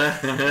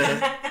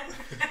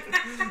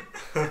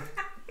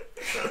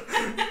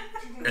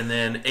 And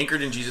then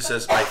Anchored in Jesus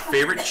says, my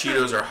favorite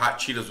Cheetos are hot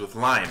Cheetos with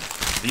lime.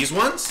 These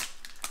ones?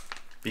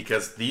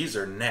 Because these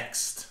are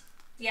next.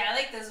 Yeah, I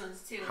like those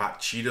ones too. Hot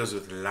Cheetos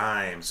with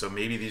lime. So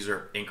maybe these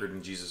are Anchored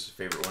in Jesus'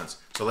 favorite ones.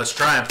 So let's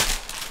try them.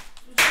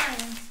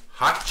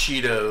 Hot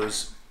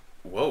Cheetos.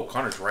 Whoa,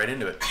 Connor's right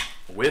into it.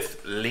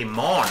 With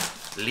limon.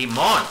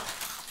 Limon.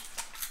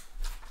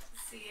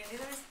 See,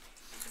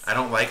 I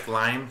don't like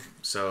lime,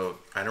 so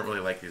I don't really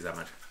like these that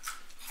much.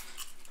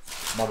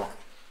 Mama.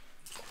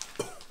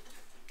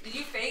 Did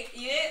you fake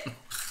eat it?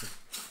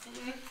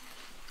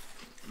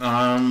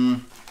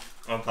 Oh,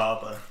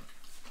 Papa.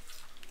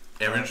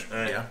 Evan,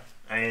 I- yeah.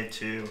 I ate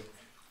 2.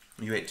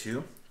 You ate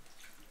 2?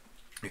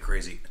 You're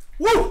crazy.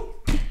 Woo!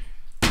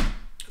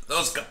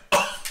 Those go.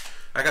 Oh,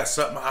 I got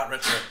something hot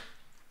right there.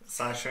 It's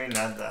actually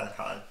not that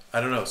hot.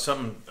 I don't know.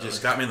 Something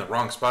just got me in the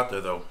wrong spot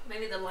there, though.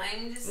 Maybe the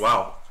lime just.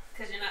 Wow.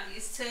 Because you're not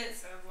used to it,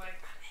 so I'm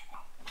like.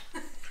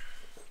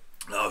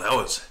 Oh, that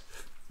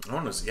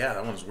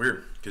one was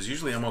weird. Because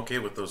usually I'm okay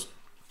with those.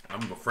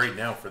 I'm afraid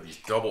now for these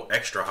double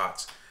extra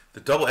hots. The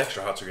double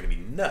extra hots are going to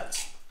be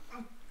nuts.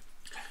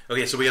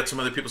 Okay, so we got some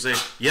other people say,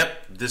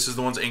 yep, this is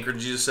the ones Anchored in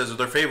Jesus says are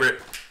their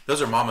favorite.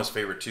 Those are Mama's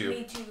favorite too.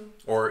 Me too.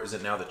 Or is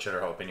it now the cheddar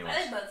jalapeno I ones?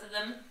 like both of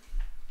them.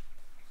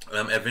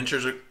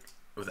 Adventures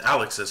with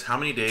Alex says, how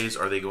many days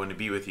are they going to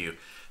be with you?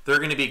 They're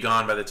going to be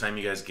gone by the time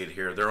you guys get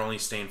here. They're only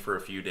staying for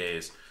a few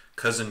days.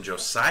 Cousin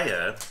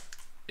Josiah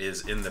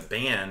is in the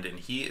band, and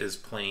he is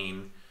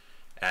playing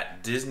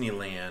at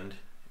Disneyland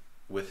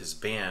with his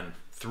band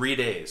 3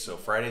 days. So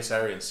Friday,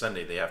 Saturday, and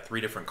Sunday, they have 3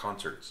 different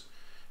concerts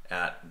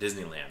at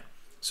Disneyland.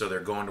 So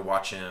they're going to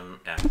watch him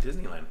at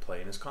Disneyland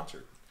play in his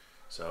concert.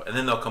 So, and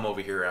then they'll come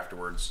over here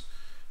afterwards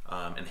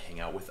and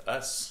hang out with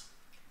us.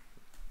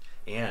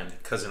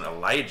 And cousin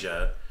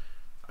Elijah,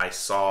 I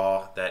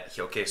saw that,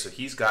 so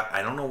he's got,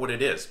 I don't know what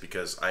it is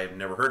because I've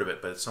never heard of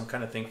it, but it's some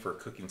kind of thing for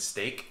cooking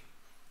steak.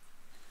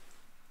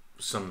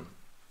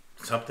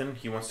 Something,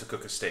 he wants to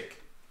cook a steak.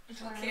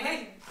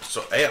 Okay.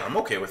 So, hey, I'm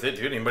okay with it,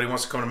 dude. Anybody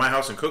wants to come to my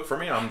house and cook for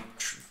me, I'm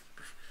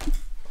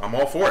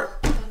all for it.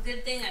 Well,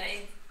 good thing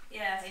I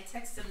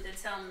texted him to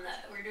tell him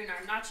that we're doing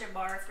our nacho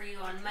bar for you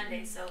on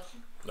Monday, so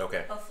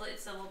Okay. hopefully,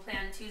 so we'll play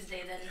on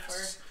Tuesday then for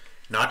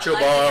Nacho Elijah to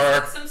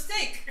bar. cook some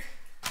steak.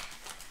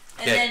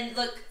 And Okay. then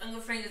look,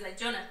 Uncle Frank is like,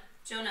 Jonah.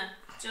 Josh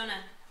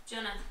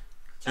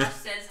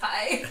says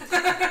hi. Because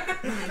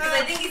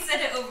I think he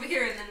said it over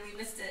here and then we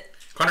missed it.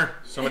 Connor,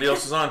 somebody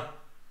else is on.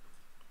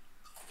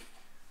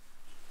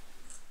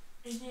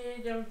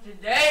 Idiot of the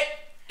day.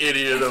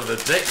 Idiot of the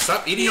day.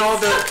 Stop eating all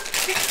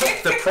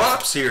the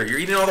props here. You're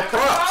eating all the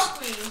props.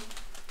 Coffee.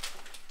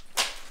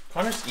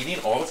 Connor's eating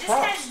all the Just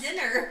props. had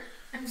dinner.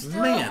 I'm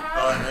still Man.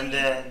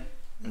 hungry.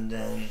 And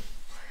then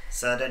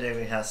Saturday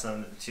we have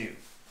some too.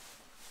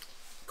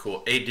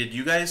 Cool. Hey, did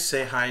you guys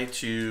say hi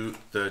to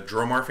the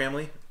Dromar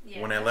family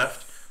when I Yes.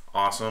 left?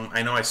 Awesome.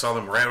 I know I saw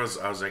them right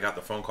as I got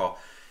the phone call.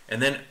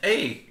 And then,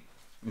 hey,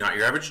 not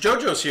your average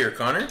JoJo's here,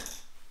 Connor.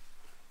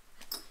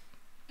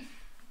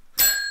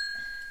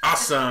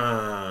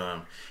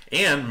 Awesome.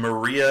 And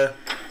Maria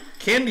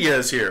Candia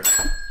is here.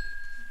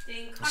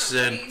 Dang, Connor,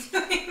 Said- what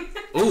are you doing?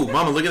 Ooh,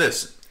 Mama, look at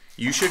this.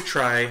 You should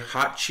try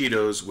hot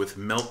Cheetos with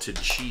melted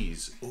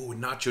cheese. Ooh,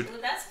 nacho. Well,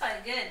 that's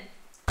probably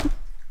good.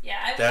 Yeah,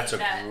 I would That's eat a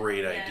that.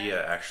 great Yeah.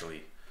 idea,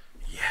 actually.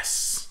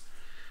 Yes.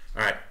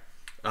 All right.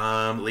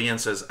 Leanne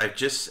says, I've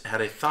just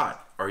had a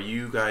thought. Are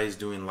you guys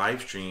doing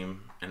live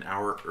stream an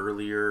hour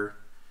earlier?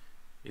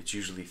 It's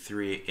usually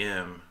 3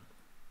 a.m.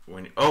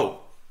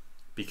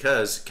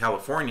 Because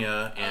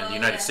California and the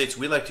United States,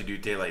 we like to do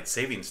daylight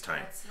savings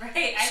time. That's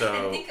right. I didn't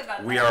even think about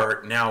that. We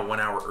are now 1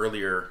 hour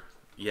earlier,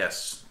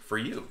 yes, for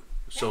you.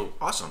 So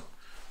awesome.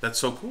 That's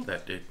so cool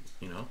that did,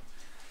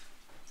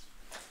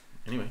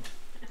 Anyway.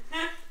 All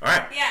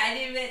right. Yeah,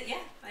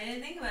 I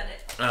didn't think about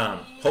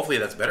it. Hopefully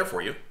that's better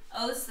for you.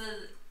 Oh, so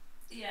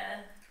yeah,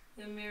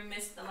 we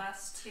missed the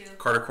last 2.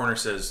 Carter Corner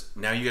says,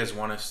 now you guys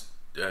want us,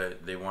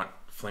 they want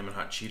Flamin'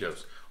 Hot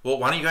Cheetos. Well,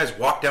 why don't you guys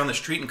walk down the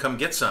street and come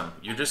get some?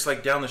 You're just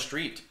like down the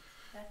street.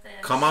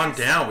 Come on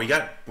down. We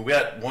got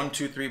 1,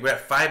 2, 3. We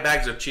got 5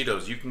 bags of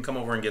Cheetos. You can come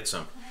over and get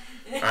some.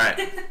 All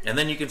right. And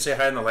then you can say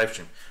hi in the live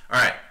stream. All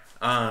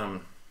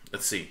right.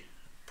 Let's see.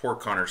 Poor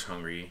Connor's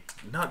hungry.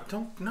 Not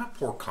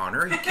poor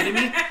Connor. Are you kidding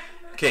me?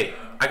 Okay.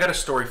 I got a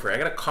story for you. I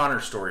got a Connor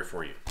story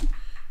for you.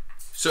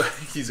 So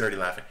he's already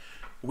laughing.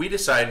 We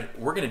decided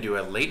we're going to do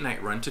a late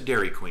night run to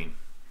Dairy Queen.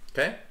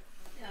 Okay?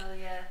 Oh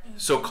yeah.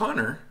 So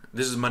Connor,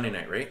 this is Monday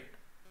night, right?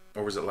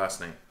 Or was it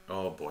last night?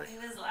 Oh boy. It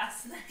was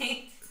last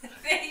night. I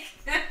think.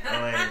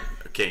 Oh, wait.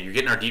 Okay, you're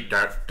getting our deep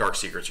dark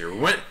secrets here.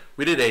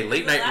 We did a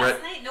late night Last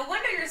run. night? No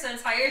wonder you're so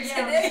tired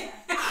Yeah. today.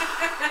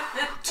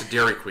 It's a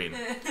Dairy Queen.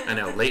 I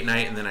know, late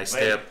night, and then I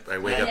stay up. I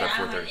wake up at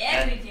I want 4:30.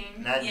 everything.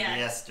 Not Yeah.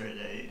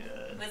 yesterday.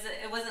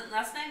 It wasn't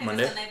last night?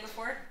 Monday? It was the night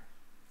before?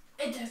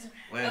 It doesn't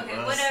Wait, Okay,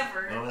 what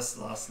whatever. What was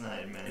last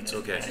night, man? It's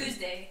okay.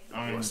 Tuesday.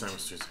 Last time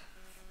was Tuesday.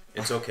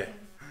 It's okay.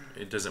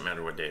 It doesn't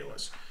matter what day it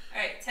was.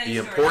 Alright, tell The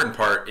your story. important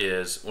part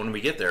is when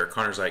we get there,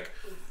 Connor's like,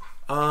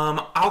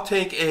 I'll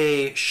take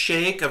a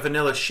shake, a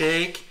vanilla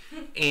shake,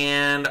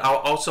 and I'll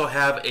also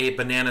have a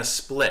banana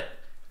split.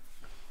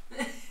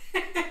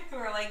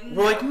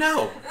 We're like,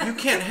 no, you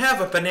can't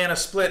have a banana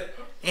split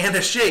and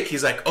a shake.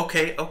 He's like,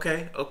 okay,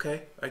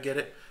 I get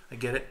it.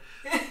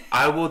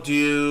 I will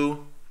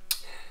do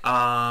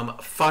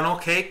funnel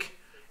cake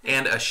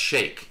and a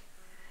shake.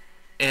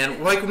 And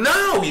we're like,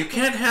 no, you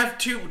can't have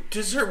two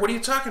dessert. What are you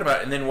talking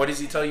about? And then what does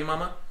he tell you,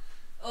 Mama?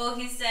 Oh,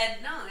 he said,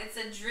 no, it's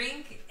a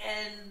drink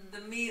and the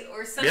meal,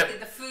 or something, Yep.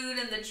 the food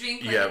and the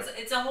drink. Like Yep.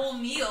 it's a whole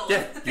meal.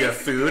 Yeah, you have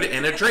food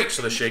and a drink.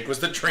 So the shake was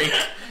the drink,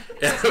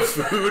 and the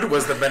food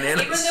was the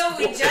banana Even though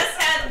we split. just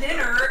had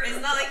dinner,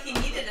 it's not like he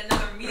needed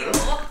another meal.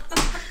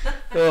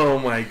 Oh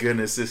my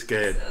goodness, this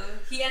kid. So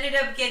he ended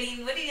up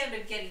getting, what did he end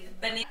up getting?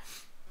 Banana.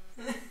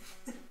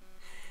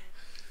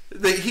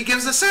 He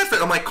gives a sad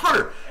fit. I'm like,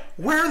 Connor,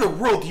 where in the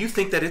world do you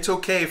think that it's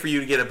okay for you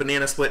to get a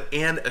banana split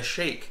and a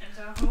shake? It's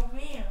a whole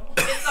meal.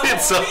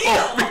 It's a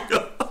whole meal.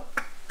 meal.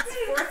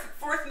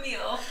 Fourth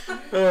meal.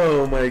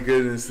 Oh my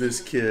goodness, this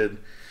kid.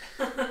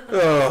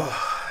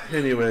 Oh,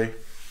 anyway.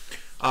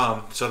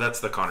 So that's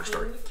the Connor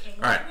story.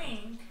 All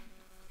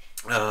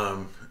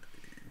right.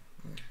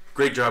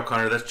 Great job,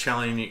 Connor. That's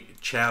channeling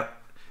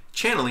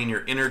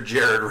your inner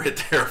Jared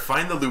right there.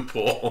 Find the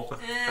loophole.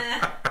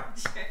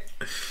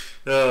 Sure.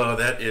 Oh,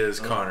 that is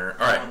Connor.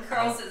 All right.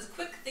 Carl says,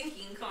 quick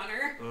thinking,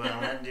 Connor. Well,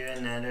 I'm gonna do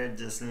another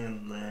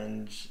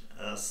Disneyland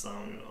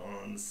song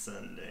on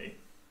Sunday.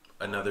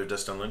 Another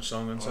Dustin Lynch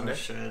song on Or Sunday?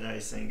 should I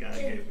sing God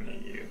Gave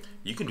Me You?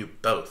 You can do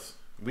both.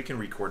 We can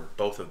record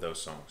both of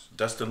those songs.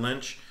 Dustin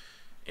Lynch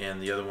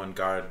and the other one,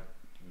 God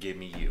Gave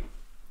Me You.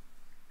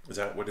 Is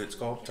that what it's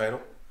called?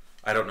 Title?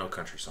 I don't know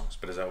country songs,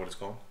 but is that what it's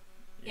called?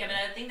 Yeah, but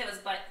I think that was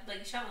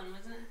Blake Shelton,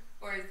 wasn't it?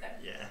 Or is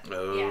that? Yeah.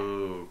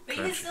 Oh, But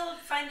you country. can still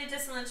find a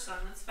Justin Lynch song.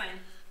 That's fine.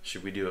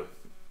 Should we do a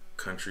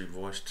country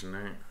voice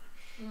tonight?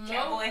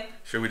 Cowboy.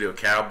 Should we do a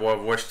cowboy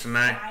voice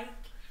tonight? Right.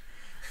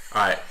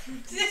 All right.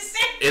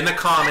 In the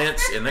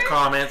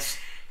comments,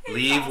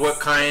 leave what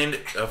kind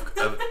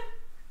of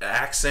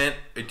accent.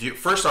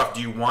 First off,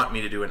 do you want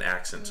me to do an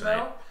accent tonight?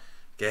 No.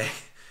 Okay.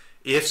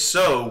 If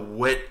so,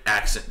 what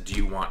accent do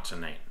you want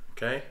tonight?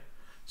 Okay.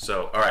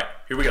 So, all right,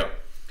 here we go.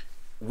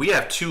 We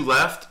have two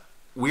left.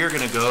 We are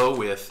gonna go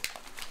with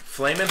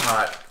Flamin'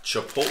 Hot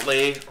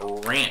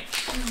Chipotle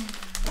Ranch.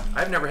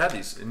 I've never had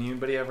these.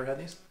 Anybody ever had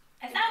these?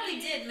 I thought we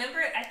did. Remember?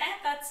 I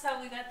thought that's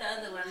how we got the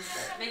other ones.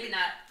 But maybe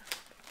not.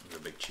 A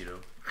big Cheeto.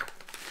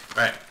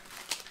 All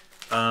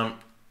right.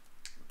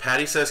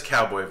 Patty says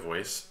cowboy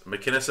voice.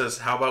 McKenna says,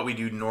 how about we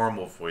do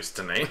normal voice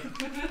tonight?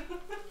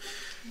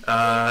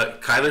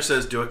 Kyler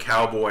says, do a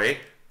cowboy.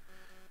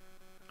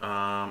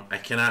 I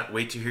cannot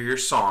wait to hear your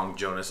song,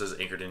 Jonah says,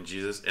 anchored in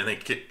Jesus. And then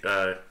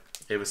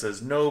Ava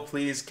says, no,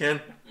 please,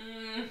 Ken.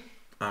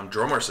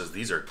 Dromar says,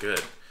 these are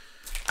good.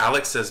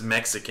 Alex says,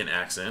 Mexican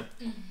accent.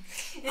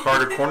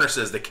 Carter Corner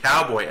says, the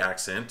cowboy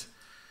accent.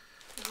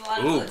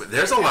 Ooh,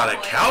 there's a lot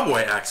of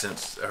cowboy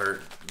accents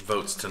or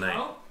votes tonight.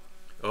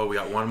 Oh, we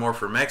got one more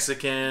for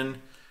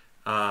Mexican.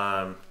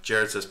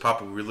 Jared says,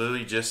 Papa, we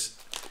literally just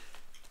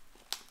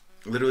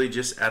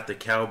at the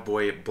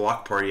cowboy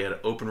block party at an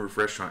open roof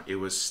restaurant. It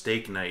was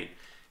steak night.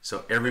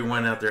 So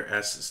everyone out there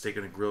asked steak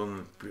on a grill.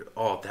 And,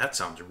 oh, that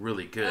sounds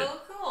really good. Oh,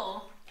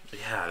 cool.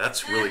 Yeah,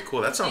 that's really cool.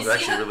 That sounds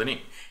actually really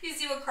neat. You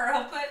see what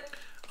Carl put?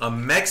 A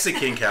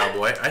Mexican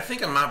cowboy. I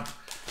think I might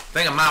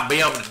be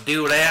able to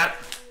do that.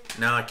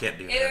 No, I can't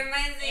do It that.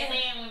 reminds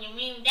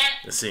me.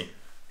 Let's see.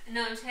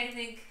 No, I'm trying to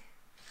think.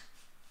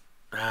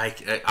 I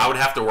would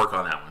have to work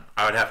on that one.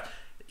 I would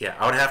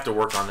have to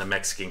work on the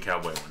Mexican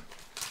cowboy one.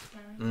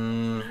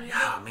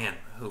 Oh man.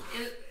 Ooh.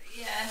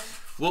 Yeah.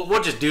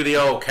 We'll just do the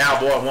old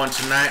cowboy one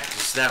tonight.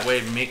 Just that way,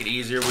 to make it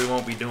easier. We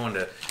won't be doing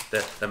the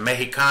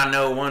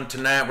Mexicano one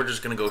tonight. We're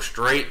just gonna go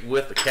straight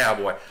with the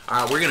cowboy.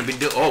 All right, we're gonna be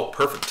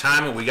perfect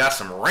timing. We got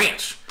some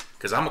ranch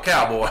because I'm a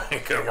cowboy.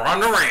 Cause we're on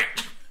the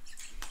ranch.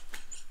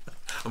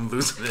 I'm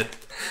losing it.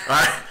 All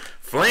right,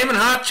 Flamin'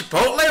 Hot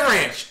Chipotle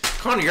Ranch.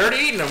 Connor, you're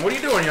already eating them. What are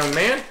you doing, young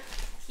man?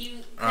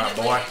 All right,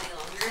 boy.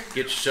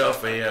 Get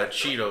yourself a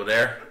Cheeto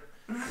there.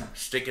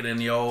 Stick it in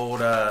the old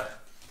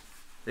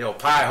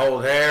pie hole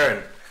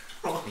there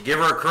and give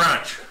her a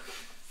crunch.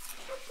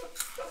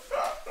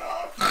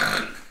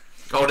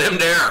 Oh, them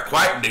there are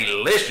quite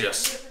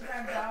delicious.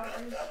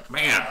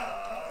 Man,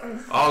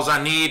 all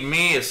I need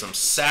me is some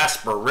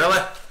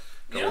sarsaparilla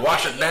to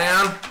wash it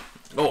down.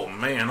 Oh,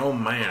 man, oh,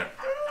 man.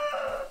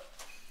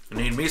 I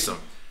need me some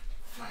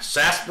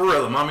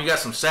sarsaparilla. Mom, you got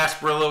some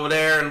sarsaparilla over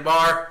there in the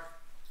bar?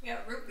 Yeah,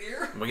 root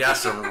beer. We got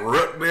some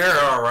root beer?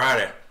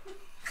 Alrighty.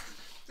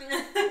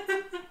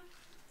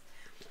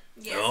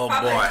 Yes, Oh,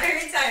 Papa's boy.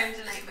 very tired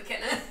tonight,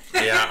 McKenna.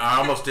 Yeah, I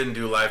almost didn't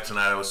do live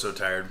tonight. I was so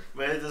tired.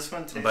 Wait, this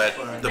one tastes But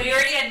fun. We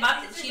already had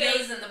bought the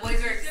Cheetos and the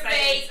boys were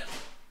excited.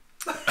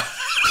 So.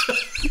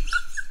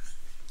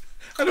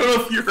 I don't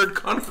know if you heard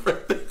Connor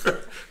right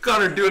there.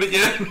 Connor, do it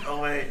again. Oh,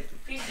 wait.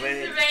 Pieces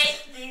Wait. of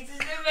bait. Pieces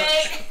of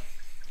bait.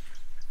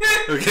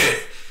 Okay.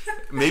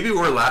 Maybe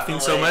we're laughing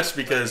so wait. much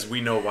because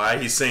we know why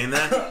he's saying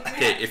that.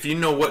 Okay, if you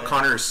know what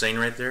Connor is saying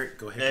right there,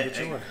 go ahead and get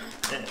your water.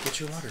 Get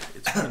your water.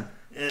 It's fun.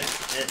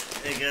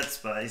 It gets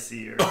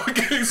spicier. Oh,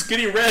 it's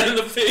getting red in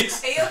the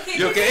face. Are you okay?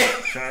 You okay?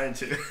 Trying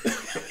to.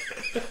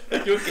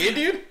 You okay,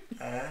 dude?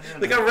 I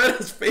don't Look know. how red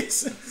his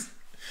face is.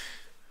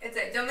 It's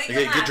a, don't make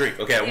Okay, it laugh. good drink.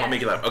 Okay, I won't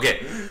make it loud.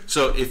 Okay,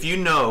 so if you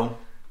know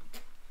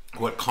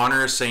what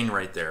Connor is saying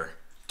right there,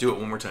 do it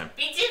one more time.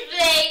 Pieces of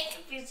bait.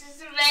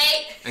 Pieces of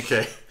bait.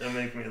 Okay. Don't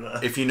make me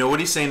laugh. If you know what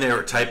he's saying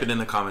there, type it in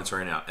the comments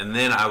right now, and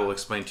then I will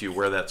explain to you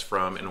where that's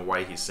from and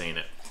why he's saying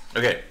it.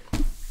 Okay.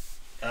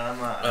 My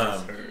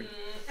eyes hurt.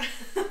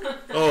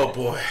 Oh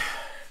boy.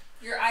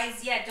 Your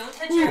eyes, yeah. Don't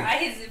touch your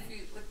eyes if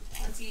you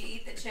once you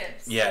eat the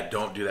chips. Yeah,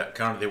 don't do that.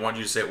 Connor, they want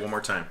you to say it one more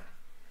time.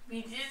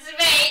 Pieces of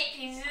bait.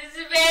 Pieces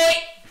of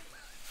bait.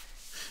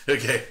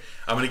 Okay.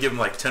 I'm gonna give them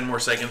like 10 more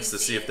Can you seconds to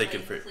say see if it, they like,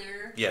 can fit.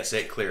 clear? Yeah,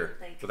 say it clear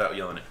Like- without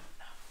yelling it.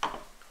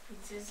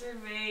 Pieces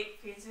of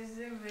bait. Pieces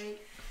of bait.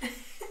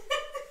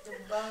 The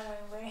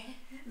boring way.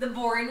 The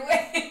boring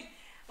way.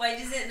 Well, I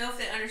just didn't know if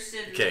they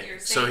understood what you Okay, were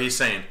saying. so he's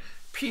saying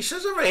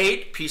pieces of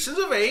 8, pieces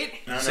of 8. I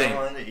He's don't saying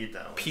want to eat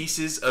that one.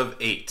 pieces of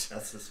 8.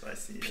 That's the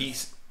spiciest.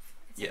 Piece.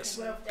 Yes.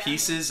 Well done.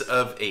 Pieces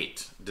of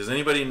 8. Does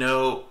anybody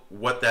know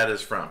what that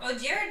is from? Oh,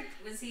 Jared,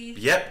 was he?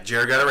 Yep,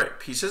 Jared got it right.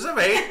 Pieces of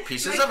 8.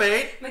 Pieces of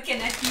 8.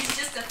 McKenna, he's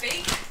just a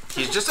fake.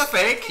 He's just a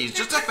fake. He's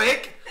just a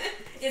fake.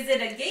 Is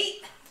it a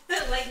gate?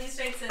 Lightning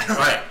strikes at All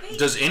right. fake?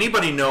 Does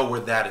anybody know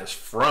where that is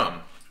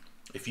from?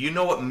 If you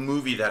know what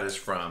movie that is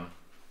from,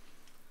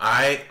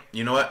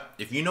 you know what?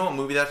 If you know what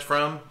movie that's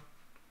from,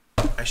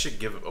 I should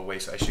give it away.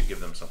 So I should give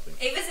them something.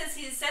 Ava says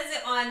he says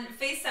it on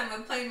FaceTime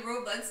when playing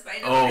Roblox, but I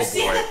don't Oh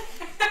understand.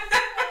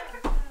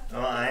 boy!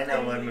 Oh, I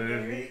know what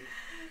movie.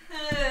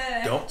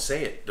 Don't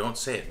say it. Don't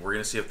say it. We're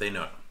gonna see if they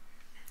know it.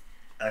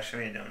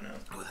 Actually, I don't know.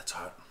 Oh, that's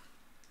hot.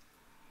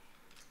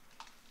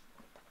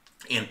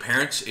 And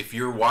parents, if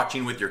you're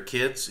watching with your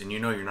kids and you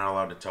know you're not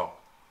allowed to talk.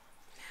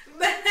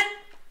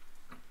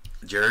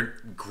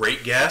 Jared,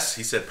 great guess.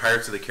 He said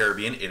Pirates of the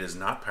Caribbean. It is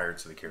not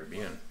Pirates of the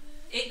Caribbean,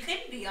 It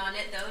could be on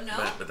it though,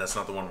 no? but that's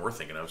not the one we're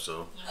thinking of.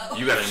 So Oh.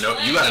 you gotta know.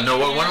 You gotta know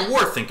what one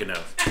we're thinking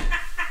of,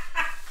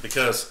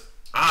 because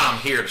I'm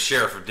here, the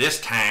sheriff of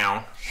this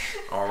town.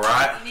 All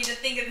right. You need to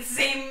think of the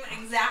same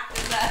exact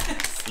as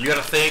us. You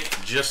gotta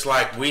think just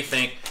like we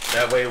think.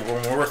 That way,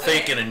 when we're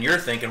thinking and you're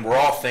thinking, we're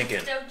all thinking.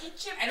 So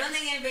get your I don't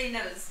think anybody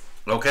knows.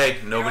 Okay,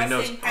 They're nobody all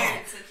knows. saying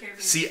Pirates of the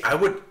Caribbean. See, I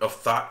would have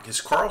thought,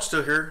 is Carl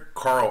still here?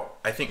 Carl,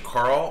 I think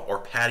Carl or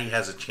Patty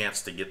has a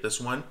chance to get this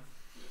one.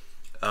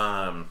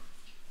 To-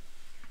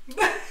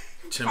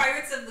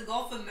 Pirates of the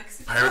Gulf of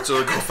Mexico. Pirates of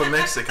the Gulf of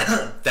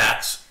Mexico.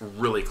 That's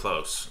really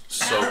close.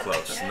 So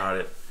close. Yeah. Not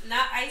it.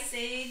 Not Ice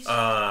Age.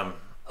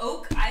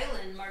 Oak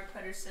Island. Mark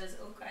Putter says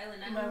Oak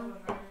Island. I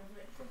don't know.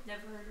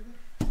 Never heard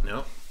of it.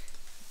 No.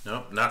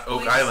 No, not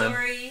Oak Toy Island.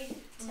 Story.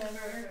 Never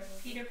heard of it.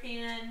 Peter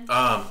Pan. Keep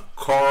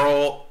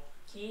Carl,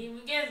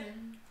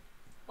 guessing.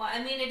 Well,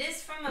 I mean, it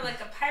is from like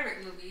a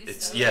pirate movie.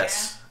 it's, so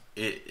yes.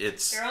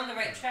 It's, They're on the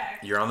right track.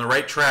 you're on the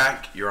right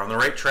track. You're on the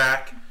right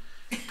track.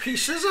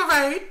 Pieces of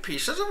 8.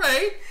 Pieces of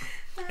 8.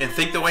 And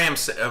think the way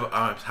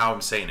how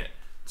I'm saying it.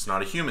 It's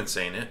not a human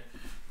saying it.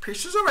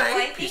 Pieces of 8. Well, I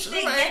think pieces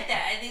they of 8. get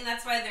that. I think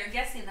that's why they're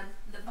guessing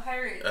the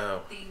pirate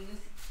Oh. thing.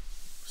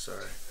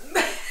 Sorry.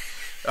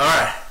 All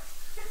right.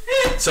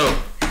 So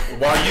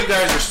while you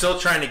guys are still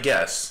trying to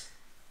guess,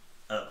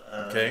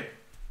 okay,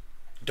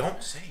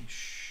 don't say.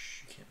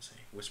 Shh. You can't say.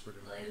 Whisper to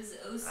Well, me.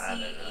 it was I don't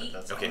know. OC8.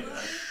 That's Okay. all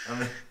right. I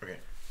mean, Okay.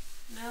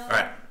 No. All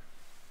right.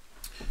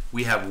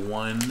 We have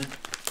one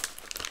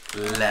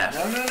left.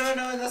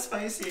 no, that's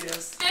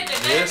spiciest.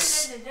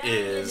 This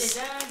is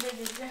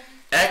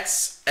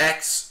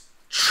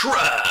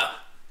Extra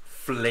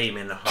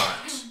Flamin'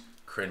 Hot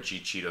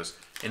Crunchy Cheetos,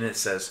 and it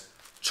says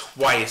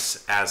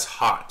twice as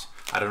hot.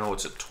 I don't know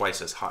what's it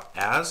twice as hot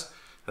as.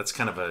 That's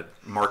kind of a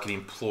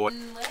marketing ploy.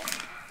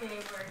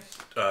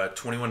 Flavors.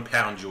 21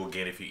 pounds you will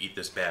gain if you eat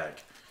this bag.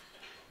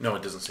 No,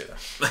 it doesn't say that.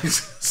 It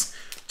says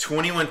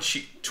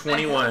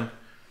 21.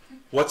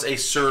 What's a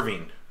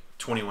serving?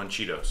 21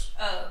 Cheetos.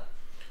 Oh.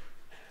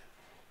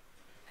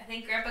 I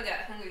think Grandpa got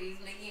hungry.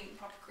 He's making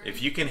popcorn.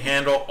 If you can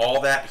handle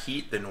all that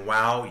heat, then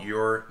wow,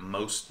 you're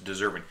most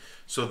deserving.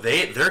 So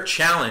their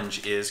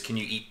challenge is, can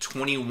you eat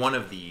 21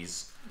 of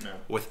these No.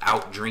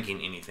 without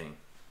drinking anything?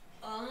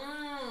 Oh.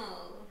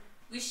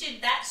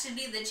 That should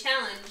be the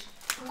challenge.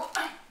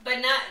 But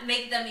not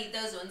make them eat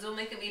those ones. We'll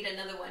make them eat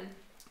another one.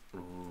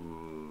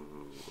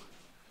 Ooh.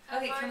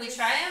 Okay, can we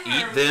try them?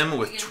 Eat them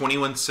with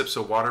 21 sips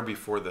of water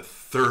before the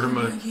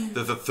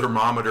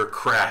thermometer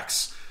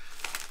cracks.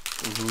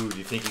 Ooh, do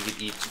you think you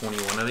could eat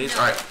 21 of these?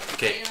 No, All right,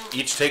 okay, I don't.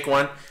 each take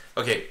one.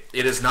 Okay,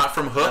 it is not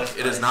from Hook. That's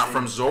It is not spicy.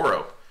 from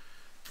Zorro.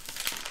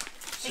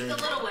 Take a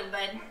little one,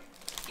 bud.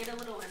 Get a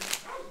little one.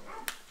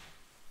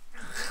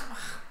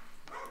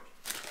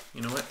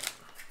 You know what?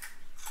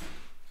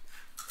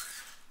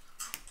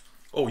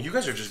 Oh, you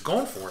guys are just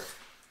going for it.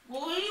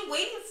 Well, what are you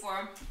waiting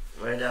for?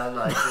 We're down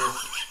like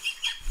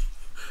this.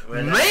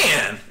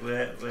 Man!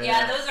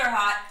 Yeah, those are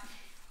hot.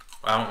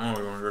 I don't know.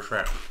 We're going to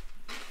try it.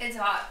 It's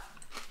hot.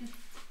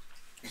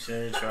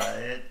 Should I try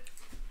it?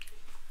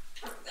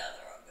 No,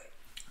 they're all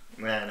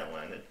good. Man, I don't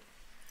want it.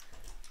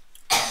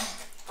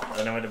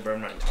 I don't want to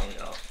burn my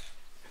tongue off.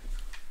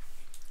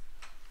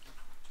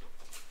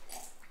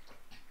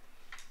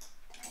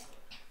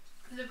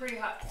 They're pretty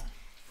hot.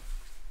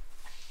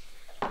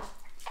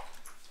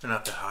 They're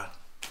not that hot.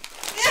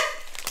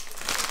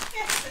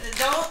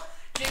 Don't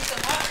drink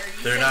the water.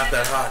 They're not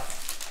that hot.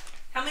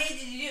 How many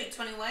did you do?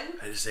 21?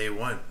 I just ate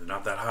one. They're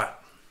not that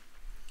hot.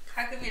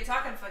 How come you're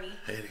talking funny?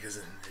 Hey,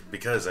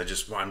 because I'm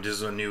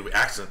just a new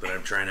accent that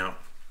I'm trying out.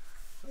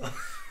 Why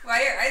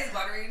are your eyes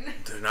watering?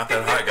 They're not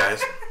that hot,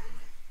 guys.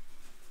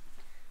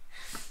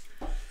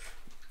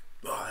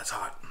 Oh, that's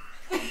hot.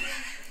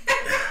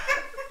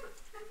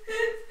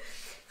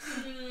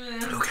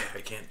 Okay,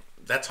 I can't.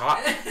 That's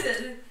hot.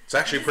 It's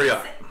actually pretty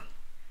hot.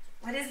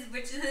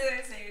 Which is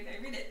it say?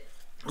 I read it.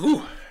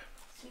 Ooh.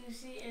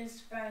 Suzie is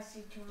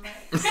spicy too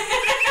much.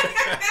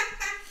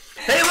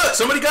 Hey, look,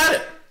 somebody got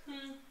it.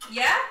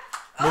 Yeah?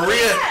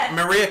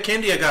 Maria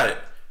Candia got it.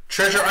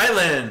 Treasure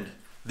Island.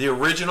 The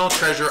original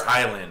Treasure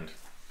Island.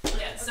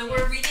 Yeah, so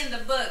we're reading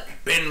the book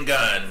Bin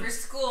Gun. for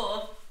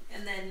school,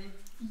 and then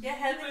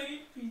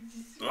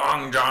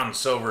Long John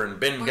Silver and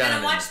Bin we're Gun.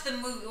 gonna watch the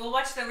movie. We'll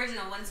watch the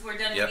original once we're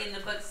done Yep. reading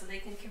the book, so they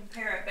can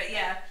compare it. But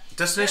yeah,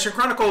 Destination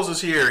Chronicles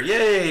is here.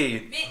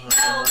 Yay!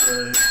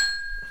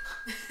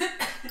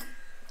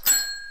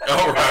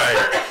 All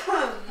right.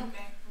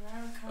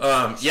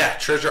 Yeah,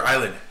 Treasure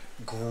Island.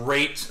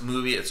 Great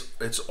movie.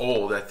 It's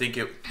old. I think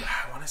it.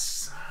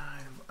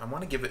 I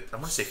want to give it. I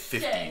want to say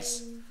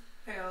 50s.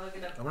 Here, I'll look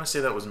it up. I want to say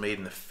that was made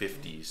in the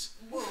 50s.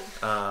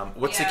 Whoa.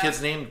 What's the Yeah.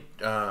 kid's name?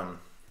 Oh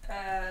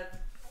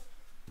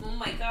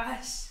my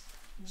gosh,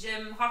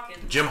 Jim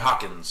Hawkins. Jim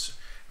Hawkins.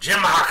 Jim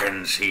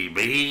Hawkins, he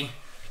be.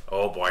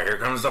 Oh boy, here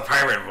comes the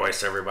pirate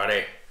voice,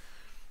 everybody.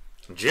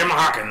 Jim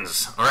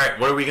Hawkins. All right,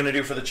 what are we gonna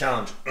do for the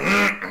challenge?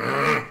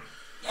 Oh,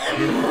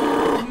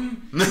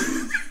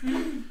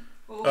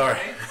 All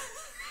right.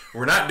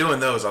 We're not doing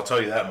those, I'll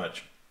tell you that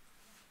much.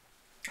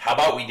 How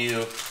about we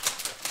do,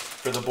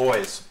 for the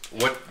boys,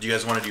 what do you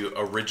guys want to do?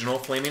 Original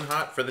Flaming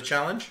Hot for the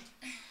challenge?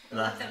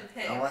 Let them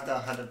pick. I want the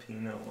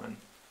jalapeno one.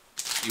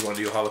 You want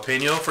to do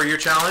jalapeno for your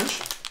challenge?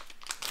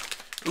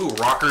 Ooh,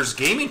 Rockers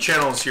Gaming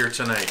Channel is here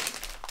tonight.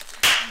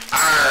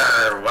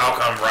 Arr,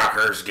 welcome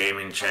Rockers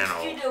Gaming Channel.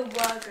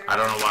 I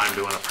don't know why I'm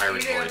doing a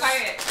pirate You're voice. a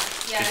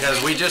pirate. Yeah,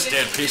 Because we just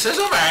did Pieces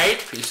of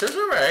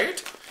Eight.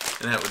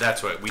 And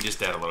that's what, we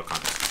just add a little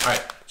content.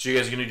 Alright, so you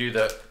guys are going to do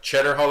the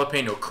Cheddar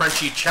Jalapeno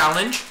Crunchy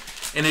Challenge.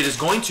 And it is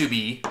going to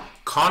be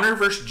Connor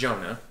versus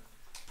Jonah.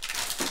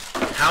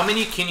 How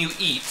many can you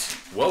eat?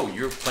 Whoa,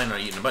 you're planning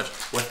on eating a bunch.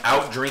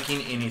 Without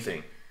drinking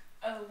anything.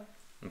 Oh.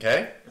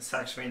 Okay? It's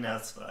actually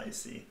not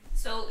spicy.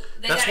 So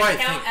they That's gotta why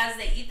I count think- as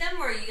they eat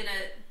them, or are you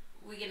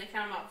we gonna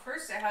count them out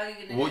first, or how are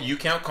you gonna? Well, you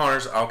count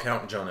Connor's, I'll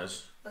count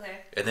Jonah's. Okay.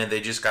 And then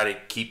they just got to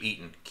keep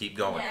eating, keep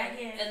going. Yeah.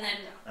 And then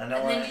I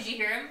know did you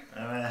hear him?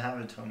 I want to have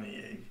a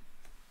tummy ache.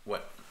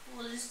 What?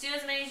 Well, just do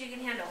as many as you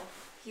can handle.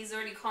 He's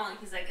already calling.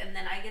 He's like, and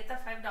then I get the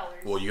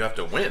 $5. Well, you have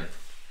to win.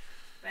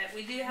 But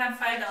we do have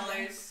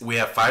 $5. We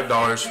have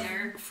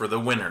 $5 for the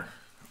winner.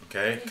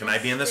 Okay? Can I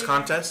be in this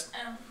contest?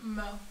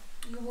 No.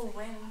 You will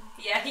win.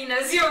 Yeah, he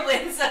knows you'll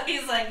win, so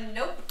he's like,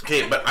 nope.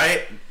 Okay, but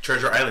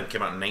Treasure Island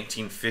came out in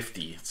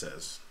 1950, it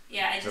says.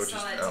 Yeah, I just So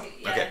saw just- that oh, too.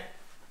 Yeah. okay.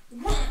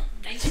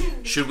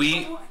 19. Should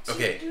we? One, two,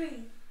 Okay.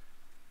 three.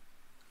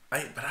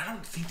 But I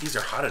don't think these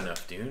are hot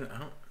enough, dude.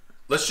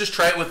 Let's just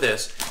try it with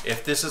this.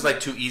 If this is like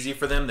too easy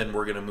for them, then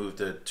we're gonna move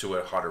to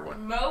a hotter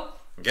one. Mo.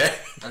 Okay?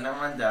 I don't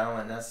want that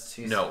one. That's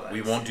too No, spicy.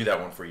 we won't do that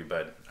one for you,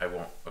 bud. I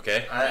won't.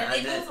 Okay? Yeah, I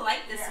they did. both like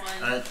this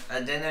one.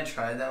 I didn't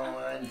try that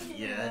one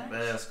yet,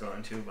 but I was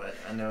going to. But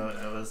I know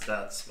it was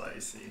that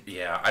spicy.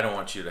 Yeah, I don't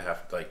want you to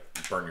have to like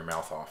burn your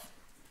mouth off,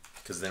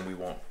 because then you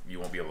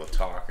won't be able to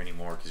talk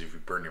anymore. Because if you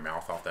burn your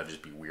mouth off, that'd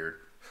just be weird.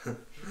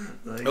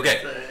 Like,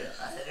 Okay.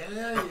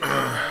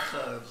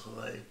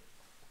 Like,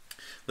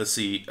 Let's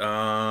see.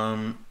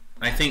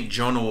 I think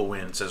Jonah will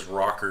win. It says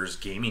Rockers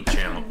Gaming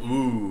Channel.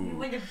 Ooh.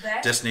 Win the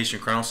bet. Destination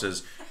Chrono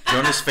says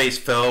Jonah's face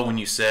fell when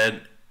you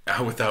said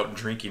without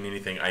drinking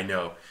anything. I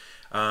know.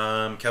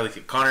 Kelly,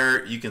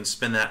 Connor, you can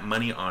spend that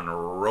money on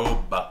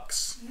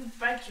Robux. You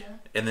betcha.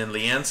 And then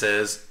Leanne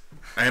says,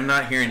 I am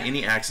not hearing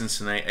any accents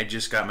tonight. I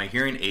just got my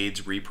hearing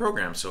aids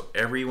reprogrammed, so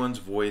everyone's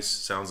voice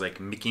sounds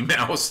like Mickey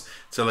Mouse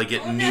till I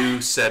get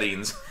new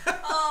settings.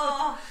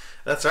 Oh.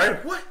 That's all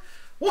right. What?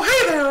 Well,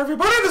 hey there,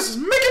 everybody. This is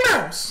Mickey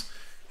Mouse.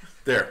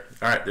 There.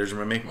 All right. There's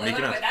my Mickey Well, I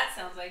wonder Mouse. what that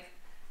sounds like.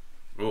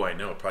 Oh, I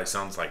know. It probably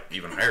sounds like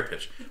even higher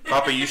pitch.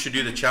 Papa, you should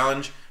do the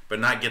challenge, but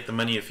not get the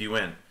money if you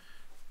win.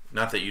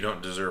 Not that you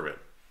don't deserve it.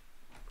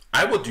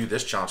 I will do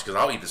this challenge because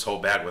I'll eat this whole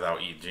bag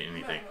without eating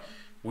anything.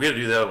 We got to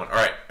do the other one. All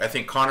right. I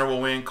think Connor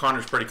will win.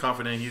 Connor's pretty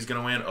confident he's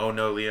going to win. Oh,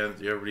 no,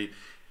 Leanne. Everybody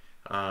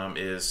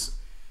is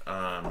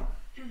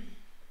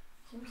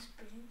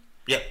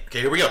Yep.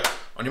 Okay, here we go.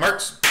 On your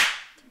marks,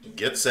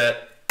 get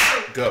set,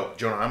 go.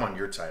 Jonah, I'm on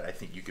your side. I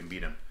think you can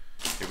beat him.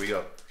 Here we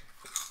go.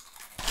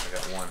 I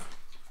got one.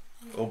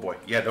 Oh boy.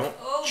 Yeah, don't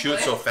chew it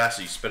so fast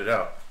that you spit it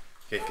out.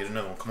 Okay, get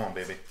another one. Come on,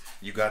 baby.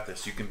 You got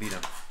this. You can beat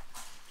him.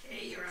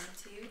 Okay, you're on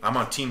 2. I'm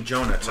on Team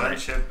Jonah tonight. One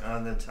chip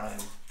at a time.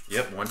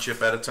 Yep, one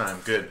chip at a time.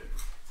 Good.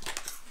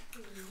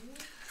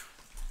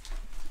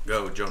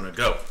 Go, Jonah,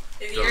 go.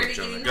 Is Go, you already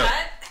Jonah, getting go.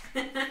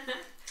 hot?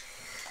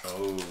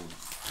 Oh.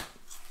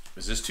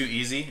 Is this too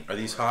easy? Are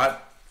these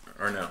hot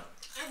or no?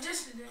 I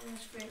just did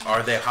this.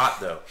 Are they hot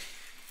though?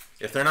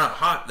 If they're not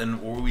hot, then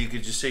we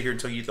could just sit here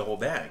until you eat the whole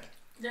bag.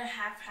 They're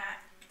half hot.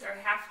 They're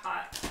half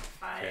hot.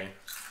 5, Okay.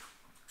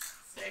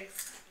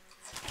 6,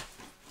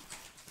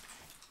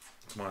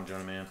 Come on,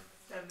 Jonah, man.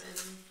 7.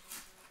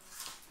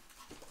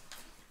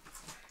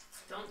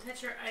 Don't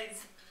touch your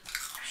eyes.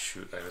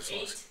 Shoot, I just 8.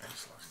 lost.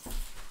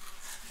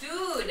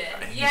 Dude,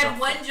 think you he's had on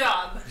one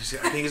job. I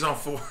think he's on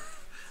 4.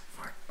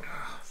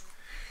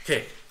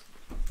 Okay,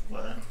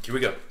 What? here we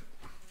go.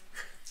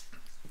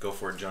 Go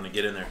for it, Jonah.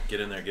 Get in there. Get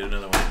in there. Get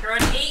another one. You're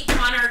on 8,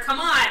 Connor. Come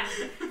on.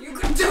 You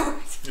can do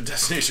it.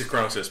 Destination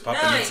Chrono says Papa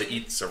 9. needs to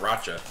eat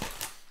sriracha.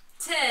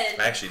 10.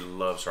 I actually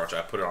love sriracha.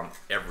 I put it on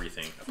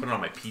everything. I put it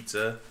on my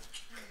pizza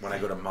when I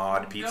go to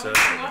Mod Pizza. Don't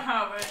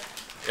have it.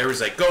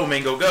 Everybody's like, go,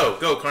 Mango, go.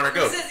 Go, Connor,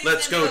 go. This is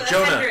Let's gonna go, do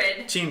Jonah.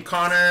 100. Team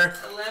Connor.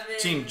 11.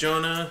 Team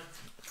Jonah.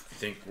 I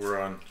think we're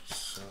on.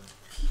 So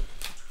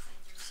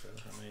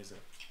how many is it?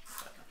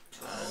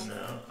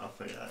 No, I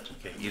forgot.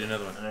 Okay, eat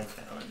another one. I don't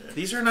count it.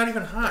 These are not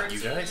even hot, you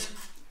 13. guys.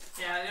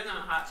 Yeah, they're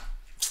not hot.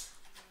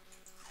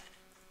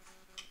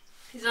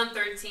 He's on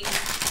 13.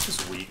 This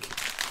is weak.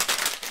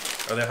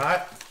 Are they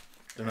hot?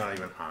 They're not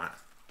even hot.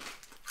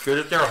 Because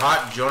if they're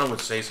hot, Jonah would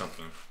say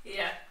something.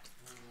 Yeah.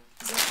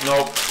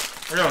 Nope,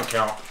 they don't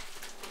count.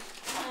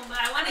 Oh, but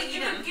I want to eat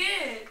You him.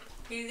 good.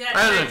 He's got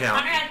That doesn't 9. count.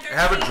 Connor had 13.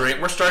 Have a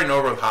drink. We're starting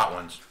over with hot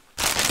ones.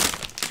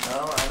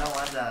 No, I don't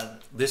want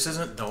that. This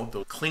isn't, no,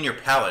 clean your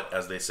palate,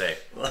 as they say.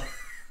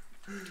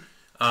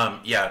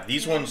 Yeah,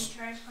 these ones,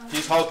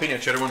 these jalapeno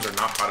cheddar ones are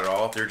not hot at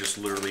all. They're just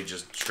literally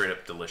just straight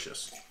up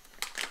delicious.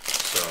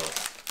 So,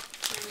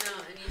 I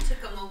know, and you took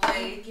him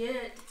away.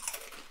 Good.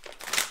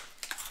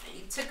 And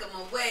you took him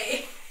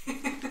away.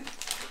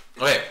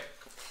 okay.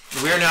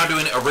 We are now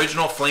doing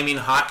original flaming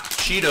hot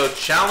Cheeto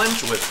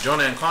challenge with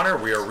Jonah and Connor.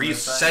 We are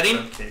resetting,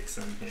 Cupcakes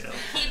in here.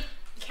 Keep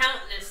count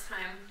this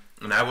time.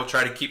 and I will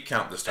try to keep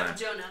count this time.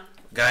 Jonah.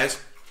 Guys,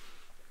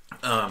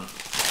 I'm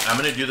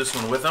going to do this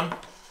one with them.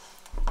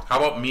 How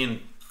about me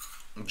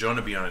and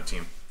Jonah be on a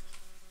team?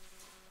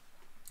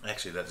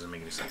 Actually, that doesn't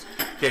make any sense.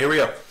 Okay, here we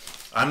go.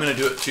 I'm going to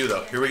do it too,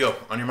 though. Here we go.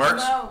 On your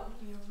marks. No,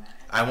 you're mad.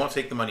 I won't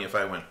take the money if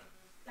I win.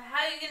 But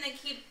how are you going to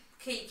keep...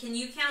 Okay, can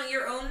you count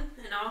your own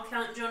and I'll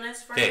count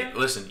Jonah's for Okay, him?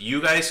 listen.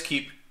 You guys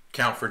keep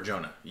count for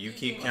Jonah. You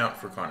keep count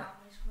for Connor.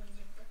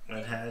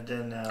 What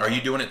happened now? Are you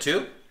doing it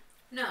too?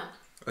 No.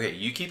 Okay,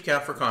 you keep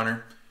count for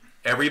Connor.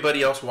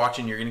 Everybody else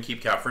watching, you're going to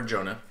keep count for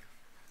Jonah.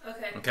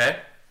 Okay. Okay?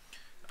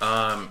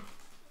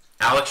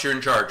 Alex, you're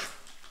in charge.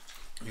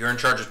 You're in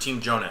charge of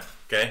Team Jonah.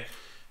 Okay?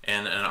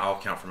 And I'll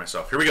count for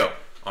myself. Here we go.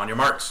 On your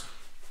marks.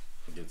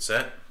 Get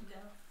set.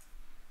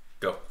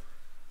 Go. Go.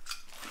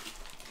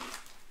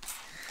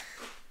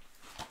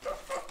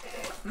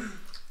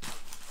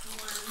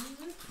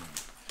 One.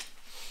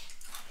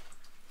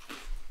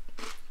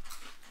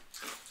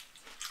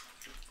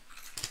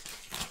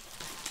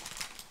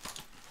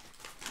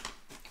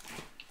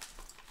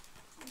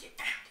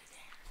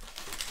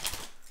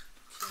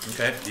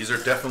 Okay, these are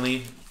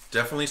definitely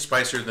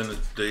spicier than the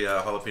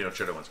jalapeno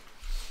cheddar ones.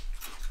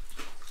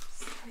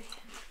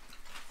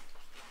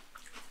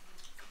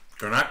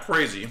 They're not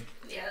crazy.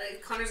 Yeah,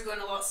 Connor's going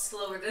a lot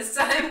slower this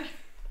time.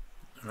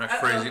 They're not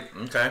crazy.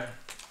 Okay.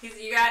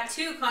 You got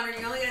 2, Connor.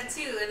 You only got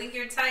 2. I think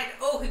you're tied.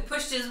 Oh, he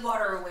pushed his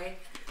water away.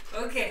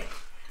 Okay.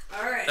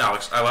 All right.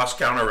 Alex, I lost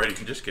count already.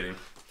 Just kidding.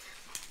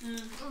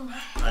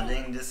 I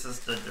think this is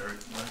the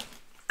dirt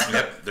one.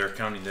 Yep, they're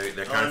counting. They're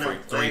counting for you.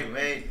 3.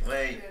 Wait.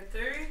 You got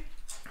 3.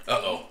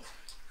 Uh-oh.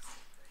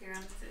 Here,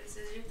 this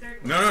is your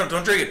third one. No,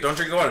 don't drink it. Don't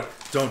drink the water.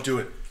 Don't do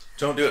it.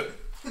 Don't do it.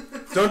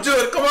 Don't do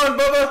it. Come on,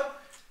 Bubba.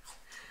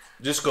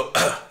 Just go.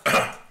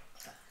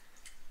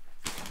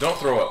 Don't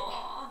throw up.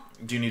 Aw.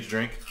 Do you need a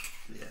drink?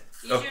 Yeah.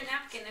 Use Oh. your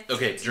napkin if you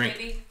Okay, need to, drink.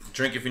 baby.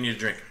 Drink if you need a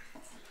drink.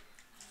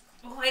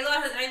 Oh,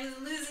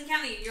 I'm losing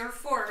counting. You're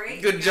 4,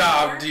 right? Good You're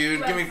job, 4?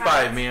 dude. Give me Like 5,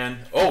 five. man.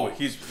 Oh,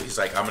 he's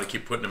like, I'm gonna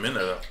keep putting him in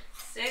there though.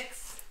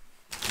 6.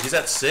 He's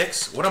at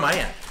 6. What am I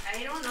at?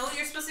 I don't know.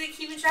 You're supposed to be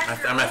keeping track of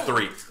your I'm at own.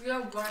 3.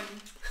 You're 1.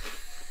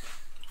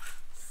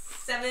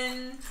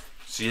 7.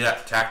 See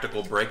that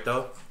tactical break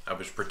though? I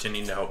was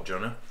pretending to help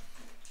Jonah.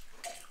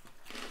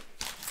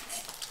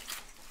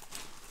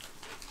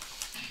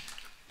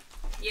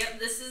 Yep,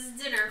 this is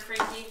dinner,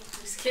 Frankie.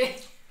 Just kidding.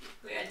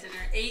 We got dinner.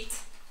 8.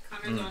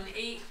 Connor's on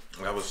 8.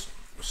 That was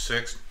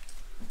 6.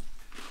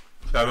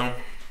 7.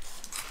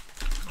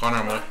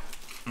 Connor,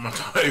 I'm gonna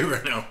tell you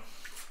right now.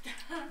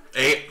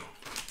 8.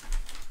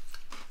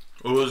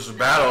 It was a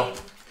battle.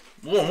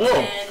 Whoa, whoa.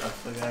 I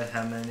forgot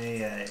how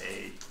many I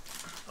ate.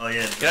 Oh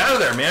yeah. Get out of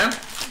there, man.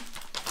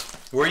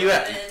 Where are you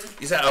at?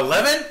 Is that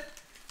 11?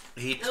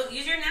 8. No,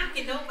 use your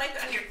napkin. Don't wipe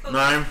it on your clothes.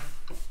 9.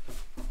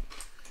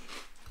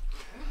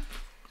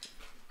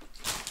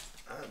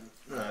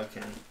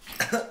 Okay.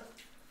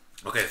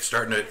 Okay, it's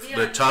starting to, Is he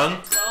the on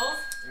tongue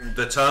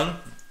 12?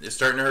 is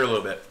starting to hurt a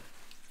little bit.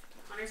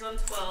 Connor's on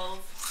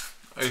 12.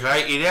 If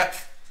I eat it,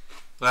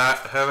 I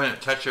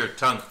haven't touched your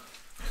tongue.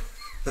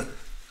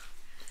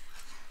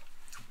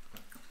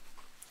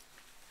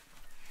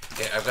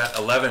 Okay, I've got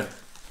 11,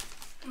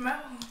 No.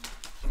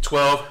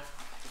 12.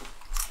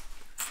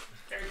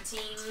 13.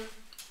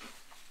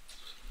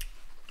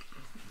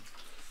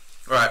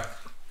 All right.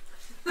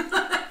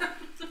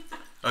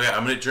 Okay,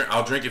 I'm gonna drink.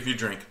 I'll drink if you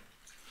drink.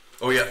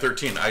 Oh yeah,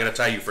 13. I gotta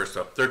tie you first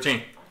though.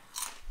 13.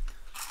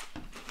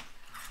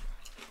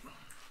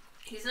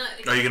 He's not.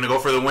 Are you gonna go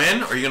for the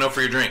win, or are you gonna go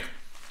for your drink?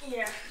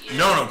 Yeah.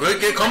 No,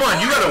 come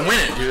on, you gotta win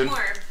it, One dude.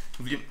 more.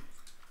 You-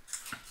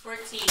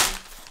 14.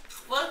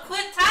 Well,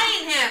 quit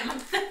tying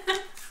him.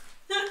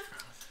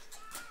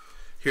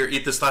 Here,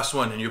 eat this last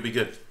one, and you'll be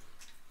good.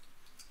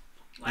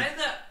 Why is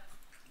that?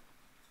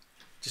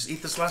 Just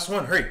eat this last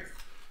one. Hurry.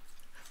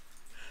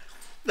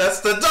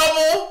 That's the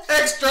double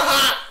extra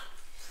hot.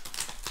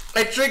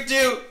 I tricked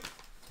you.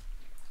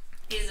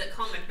 He's a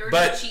comic dirty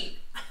But- cheat.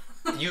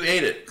 You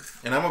ate it,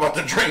 and I'm about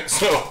to drink.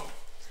 So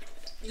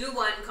You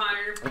won,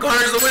 Connor.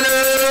 Connor's the winner.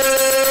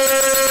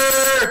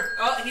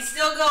 Oh, he's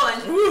still going.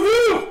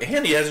 Woohoo!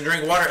 And he hasn't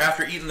drank water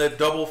after eating the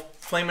double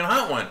flaming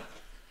hot one.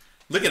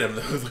 Look at him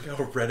though. Look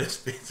how red his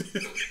face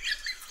is.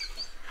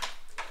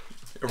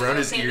 Around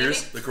his okay,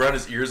 ears. baby? Look around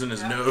his ears and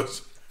his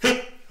nose.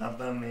 How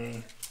about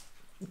me?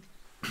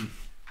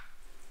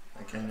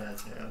 I cannot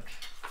tell.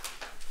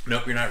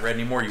 Nope, you're not red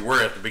anymore. You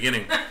were at the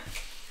beginning.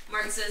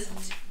 Mark says,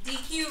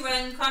 DQ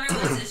run. Connor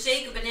wants to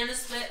shake a banana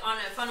split on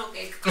a funnel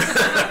cake.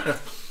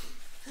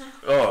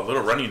 Oh, a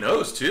little runny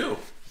nose too.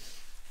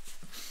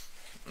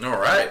 All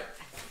right,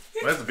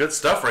 that's good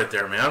stuff right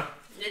there, man.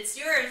 It's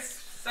yours.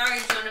 Sorry,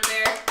 Jonah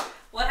Bear.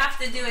 We'll have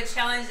to do a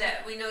challenge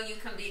that we know you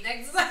can beat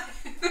next time.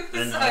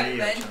 An Sorry, Oreo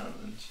bud.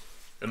 challenge.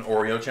 An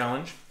Oreo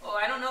challenge. Oh,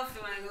 I don't know if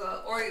you want to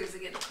go Oreos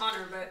against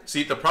Connor, but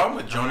See, the problem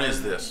with Jonah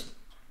is this.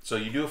 So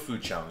you do a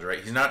food challenge, right?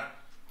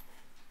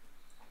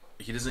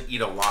 He doesn't eat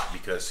a lot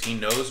because he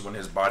knows when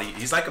his body,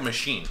 he's like a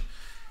machine.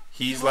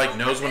 He's like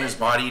knows when his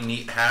body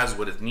has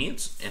what it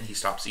needs, and he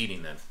stops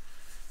eating then.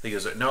 He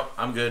goes, no,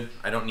 I'm good.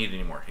 I don't need it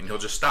anymore. And he'll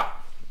just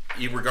stop.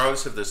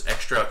 Regardless of this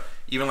extra,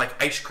 even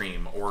like ice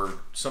cream or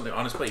something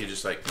on his plate, he's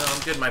just like, no,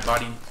 I'm good. My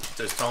body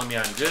is telling me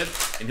I'm good,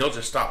 and he'll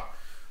just stop.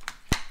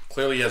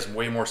 Clearly he has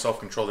way more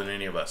self-control than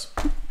any of us.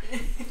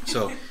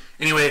 So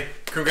anyway,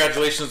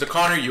 congratulations to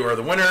Connor. You are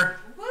the winner.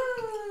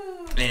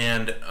 woo!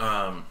 And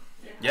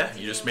yeah,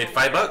 you just made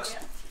 $5.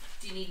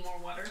 Do you need more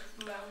water?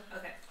 No.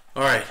 Okay.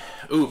 All right.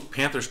 Ooh,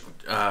 Panthers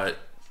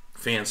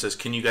fan says,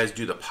 can you guys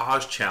do the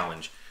pause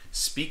challenge?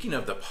 Speaking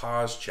of the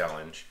pause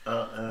challenge,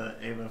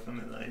 Ava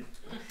from the light.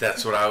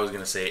 that's what I was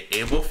gonna say.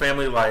 Able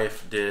Family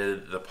Life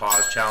did the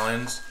pause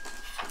challenge.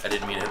 I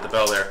didn't mean to hit the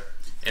bell there.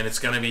 And it's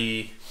gonna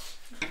be,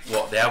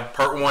 well, they have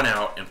part 1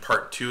 out and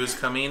part 2 is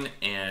coming,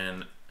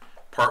 and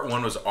part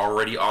 1 was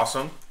already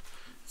awesome.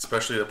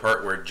 Especially the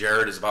part where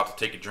Jared is about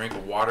to take a drink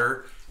of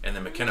water, and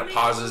then McKenna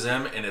pauses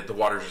him, and the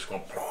water's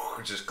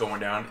just going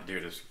down.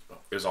 Dude, it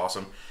was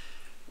awesome.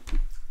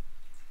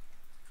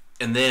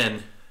 And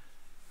then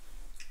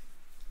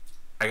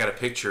I got a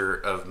picture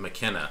of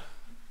McKenna.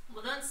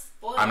 Well, don't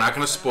spoil I'm not it,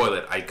 going to so. spoil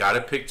it. I got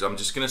a picture. I'm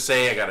just going to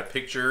say I got a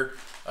picture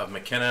of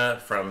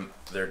McKenna from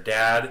their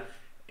dad,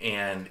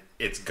 and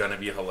it's going to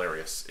be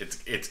hilarious.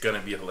 It's going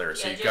to be hilarious.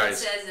 Yeah, So you Jared guys,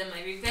 says that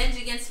my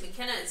revenge against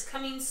McKenna is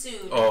coming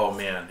soon. oh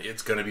man,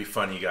 it's going to be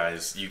funny,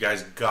 guys. You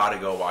guys got to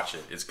go watch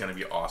it. It's going to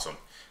be awesome.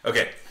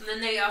 Okay. And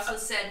then they also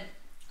said,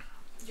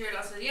 Jared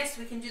also said, yes,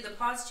 we can do the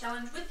pause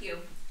challenge with you.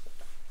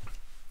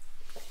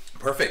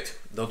 Perfect.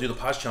 They'll do the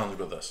pause challenge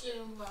with us.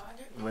 You water.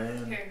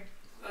 When? Here.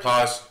 Okay.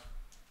 Pause.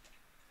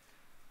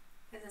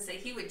 I was gonna say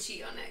he would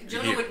cheat on it.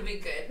 Jonah would be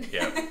good.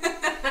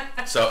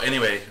 Yeah. So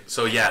anyway,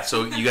 so you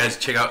guys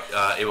check out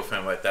Able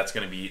Family Life.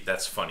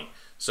 That's funny.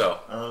 So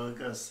I'll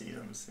go see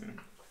them soon.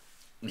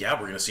 yeah,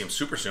 we're gonna see them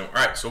super soon. All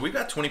right, so we've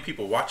got 20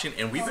 people watching,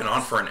 and we've been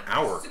on for an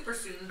hour. Super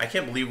soon. I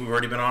can't believe we've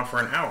already been on for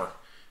an hour.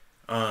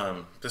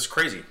 That's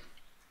crazy.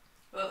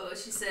 Uh-oh,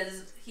 she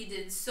says he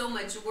did so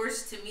much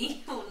worse to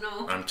me. Oh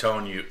no. I'm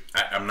telling you,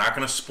 I'm not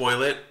gonna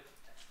spoil it.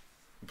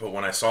 But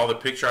when I saw the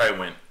picture, I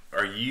went,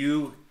 "Are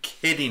you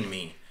kidding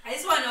me?" I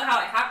just want to know how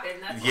it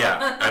happened. That's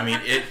Yeah, all. I mean,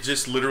 it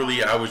just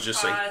literally, I was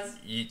just like,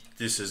 Pause.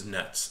 this is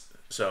nuts.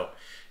 So,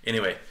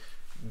 anyway,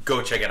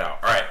 go check it out.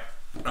 All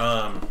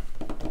right.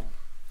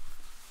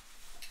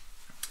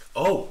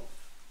 Oh,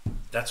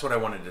 that's what I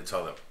wanted to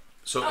tell them.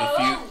 So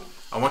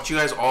I want you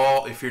guys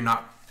all, if you're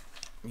not,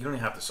 you don't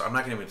even have to, I'm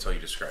not going to even tell you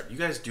to subscribe. You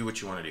guys do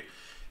what you want to do.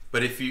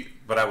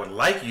 But I would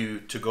like you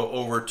to go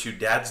over to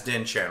Dad's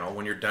Den channel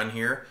when you're done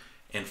here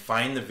and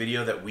find the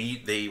video that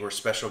they were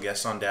special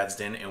guests on Dad's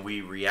Den, and we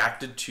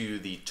reacted to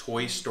the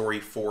Toy Story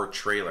 4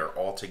 trailer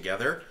all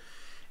together.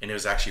 and it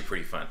was actually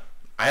pretty fun.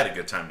 I had a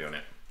good time doing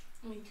it.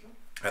 Me too.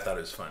 I thought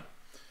it was fun.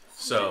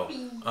 So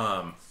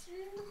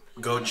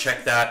go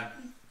check that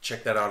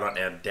out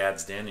on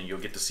Dad's Den, and you'll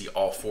get to see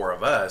all 4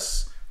 of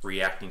us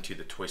reacting to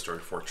the Toy Story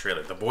 4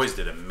 trailer. The boys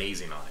did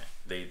amazing on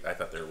it. I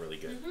thought they were really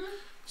good.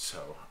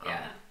 So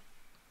yeah.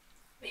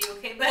 Are you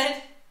okay,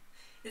 bud?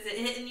 Is it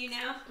hitting you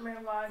now? My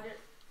water.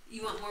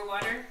 You want more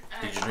water?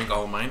 did you drink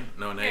all of mine?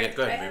 No, not Here, yet.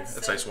 Go I ahead, have baby.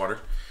 That's some. ice water.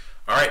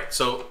 All right,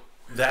 so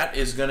that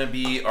is going to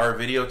be our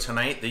video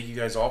tonight. Thank you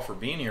guys all for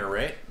being here,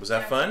 right? Was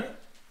that fun?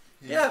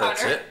 Yeah,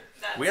 that's Water. it.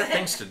 That's We have it.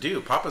 things to do.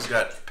 Papa's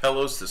got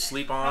pillows to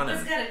sleep on,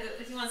 Papa's and gotta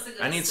go. He wants to go.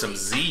 I to need some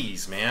sleep.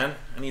 Z's, man.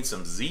 I need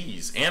some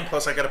Z's. And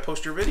plus, I got to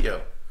post your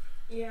video.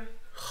 Yeah.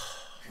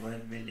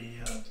 What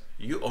video?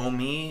 You owe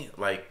me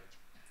like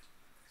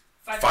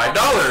 $5.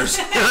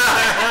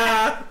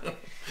 $5.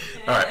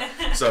 All right,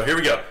 so here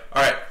we go.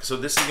 All right, so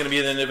this is going to be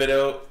the end of the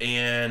video,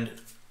 and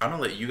I'm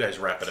going to let you guys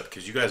wrap it up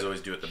because you guys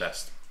always do it the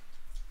best.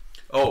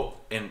 Oh,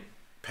 and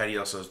Patty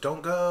L says,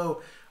 don't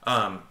go.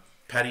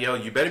 Patty L,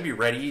 you better be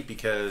ready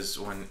because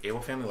when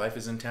Able Family Life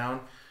is in town,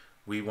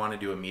 we want to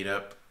do a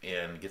meetup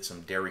and get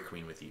some Dairy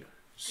Queen with you.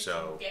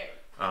 So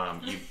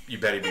you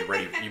better be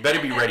ready. You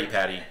better be ready,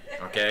 Patty,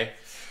 okay?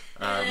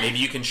 Maybe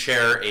you can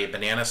share a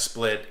banana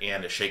split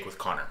and a shake with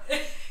Connor. Or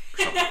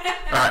something.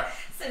 All right.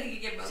 So he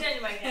could get both.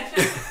 Something like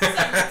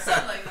that.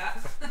 Something like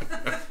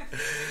that.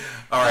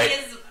 All right. He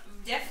is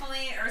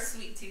definitely our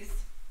sweet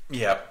tooth.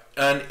 Yeah.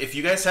 And if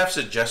you guys have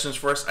suggestions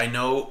for us, I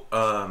know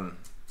I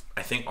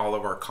think all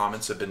of our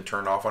comments have been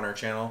turned off on our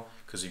channel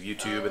because of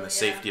YouTube and the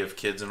safety of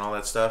kids and all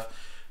that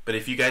stuff. But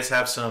if you guys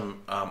have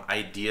some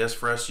ideas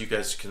for us, you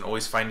guys can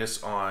always find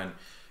us on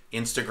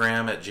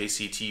Instagram at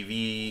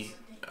JCTV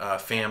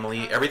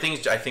Family.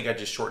 Everything's, I think I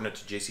just shortened it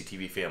to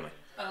JCTV Family.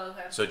 Oh,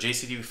 okay. So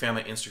JCTV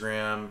Family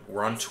Instagram.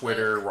 We're on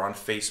Twitter. We're on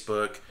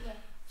Facebook.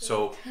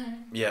 So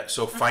yeah,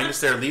 so find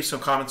us there. Leave some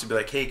comments and be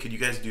like, hey, could you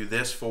guys do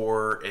this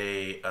for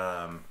a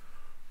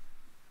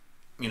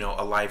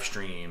a live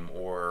stream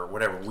or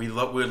whatever. We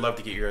would love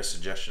to get your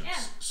suggestions.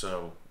 Yeah.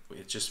 So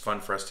it's just fun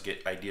for us to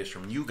get ideas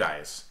from you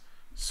guys.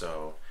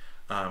 So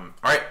all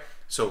right,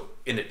 so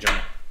end it,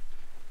 Jonah.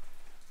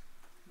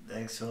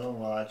 Thanks for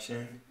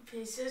watching.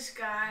 Please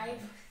subscribe.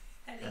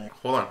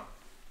 Hold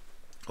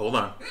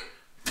on.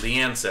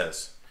 Leanne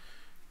says,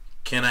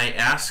 can I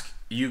ask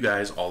you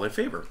guys all a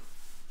favor?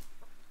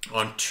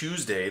 On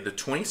Tuesday, the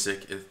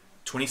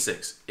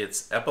 26th,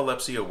 it's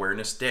Epilepsy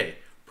Awareness Day,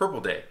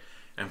 Purple Day.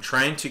 I'm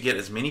trying to get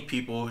as many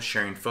people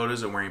sharing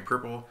photos of wearing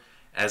purple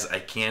as I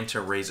can to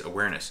raise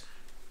awareness.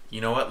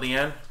 You know what,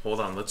 Leanne? Hold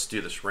on, let's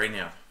do this right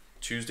now.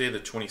 Tuesday, the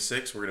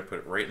 26th, we're going to put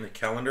it right in the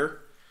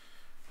calendar.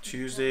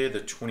 Tuesday, the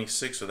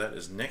 26th, so that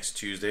is next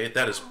Tuesday.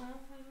 That is,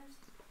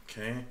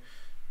 okay,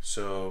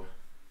 so...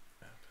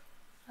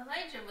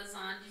 Elijah was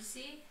on. Did you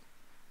see?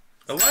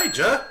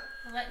 Elijah?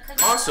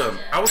 Awesome.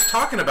 Elijah. I was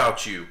talking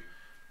about you.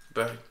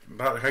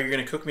 About how you're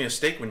going to cook me a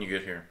steak when you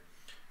get here.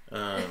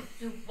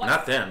 What?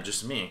 Not them,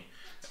 just me.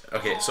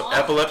 Okay, so Aw.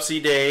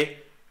 Epilepsy Day,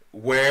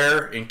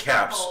 wear in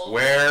caps. Purple.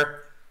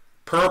 Wear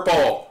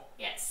purple.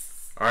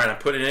 Yes. All right, I'm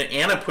putting it,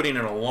 and I'm putting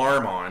an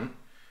alarm on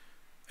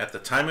at the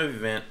time of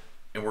event,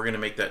 and we're going to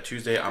make that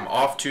Tuesday. I'm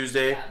off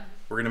Tuesday. Yeah.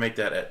 We're going to make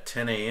that at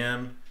 10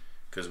 a.m.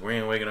 because we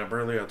ain't waking up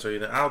early. I'll tell you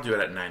that. I'll do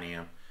it at 9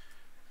 a.m.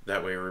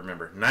 That way,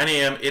 remember. 9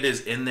 a.m. It is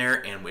in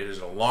there, and it is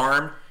an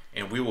alarm,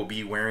 and we will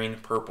be wearing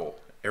purple.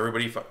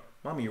 Everybody,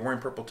 Mommy, you're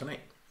wearing purple tonight.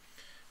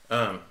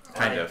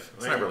 Kind of.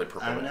 It's not really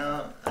purple. I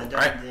know. I don't.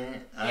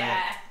 Right.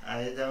 Yeah.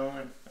 I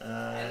don't.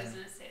 I was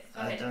gonna say it.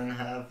 Go I ahead. don't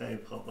have a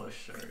purple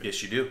shirt.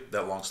 Yes, you do.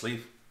 That long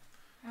sleeve.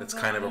 That's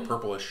How kind of a about me?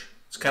 purplish.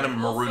 It's kind of a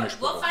maroonish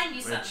We'll purple. find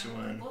you Which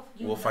something. one?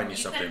 We'll find you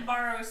You something. can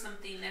borrow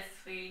something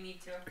if we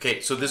need to.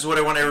 Okay, so this is what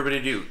I want everybody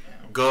to do.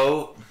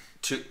 Go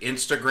to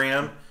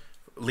Instagram.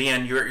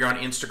 Leanne, you're on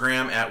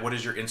Instagram at, what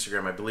is your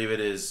Instagram? I believe it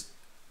is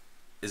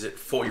it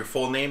your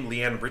full name,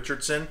 Leanne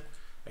Richardson?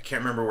 I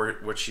can't remember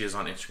what she is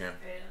on Instagram.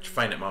 Did you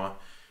find it, Mama?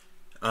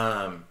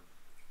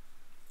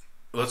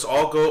 Let's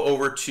all go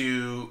over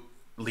to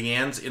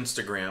Leanne's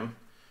Instagram,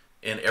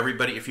 and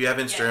everybody, if you have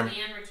Instagram,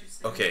 Yeah, Leanne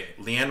Richardson. okay,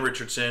 Leanne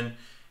Richardson,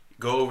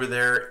 go over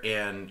there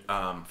and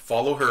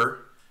follow her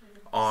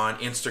on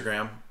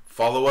Instagram.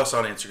 Follow us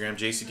on Instagram,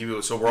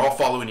 JCTV. So we're all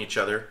following each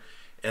other,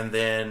 and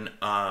then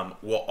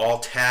we'll all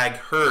tag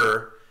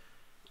her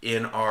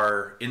in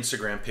our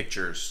Instagram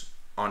pictures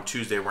on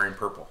Tuesday wearing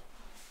purple.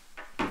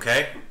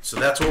 Okay, so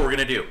that's what we're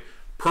gonna do.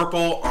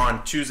 Purple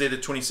on Tuesday the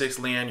 26th.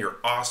 Leanne, you're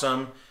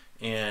awesome,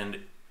 and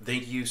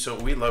thank you. So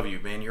we love you,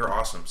 man. You're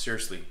awesome.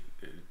 Seriously,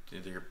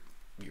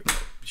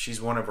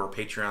 she's one of our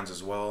Patreons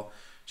as well.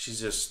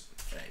 She's just,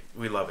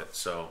 we love it.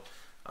 So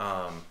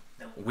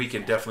we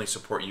can definitely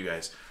support you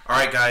guys. All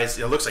right, guys.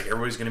 It looks like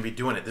everybody's gonna be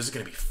doing it. This is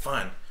gonna be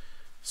fun.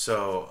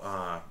 So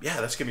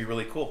yeah, that's gonna be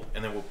really cool.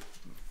 And then we'll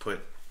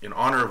put in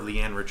honor of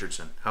Leanne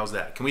Richardson. How's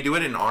that? Can we do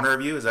it in honor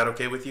of you? Is that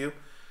okay with you?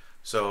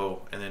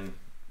 So, and then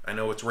I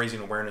know it's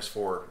raising awareness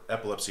for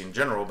epilepsy in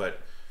general,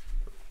 but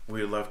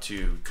we would love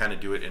to kind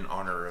of do it in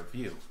honor of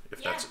you,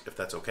 if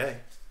that's okay.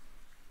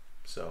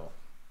 So,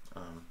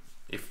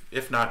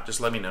 If not, just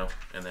let me know,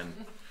 and then.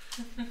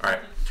 All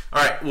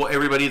right. Well,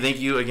 everybody, thank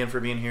you again for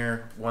being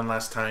here one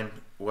last time.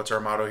 What's our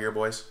motto here,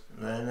 boys?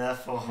 Let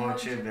nothing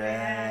hold you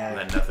back.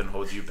 Let nothing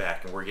hold you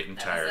back, and we're getting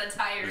tired. Was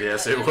tired.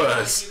 Yes, it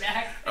was.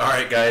 All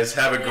right, guys,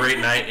 have a great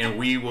night, and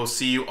we will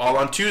see you all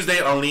on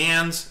Tuesday on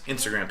Leanne's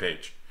Instagram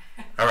page.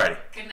 All righty. Good night.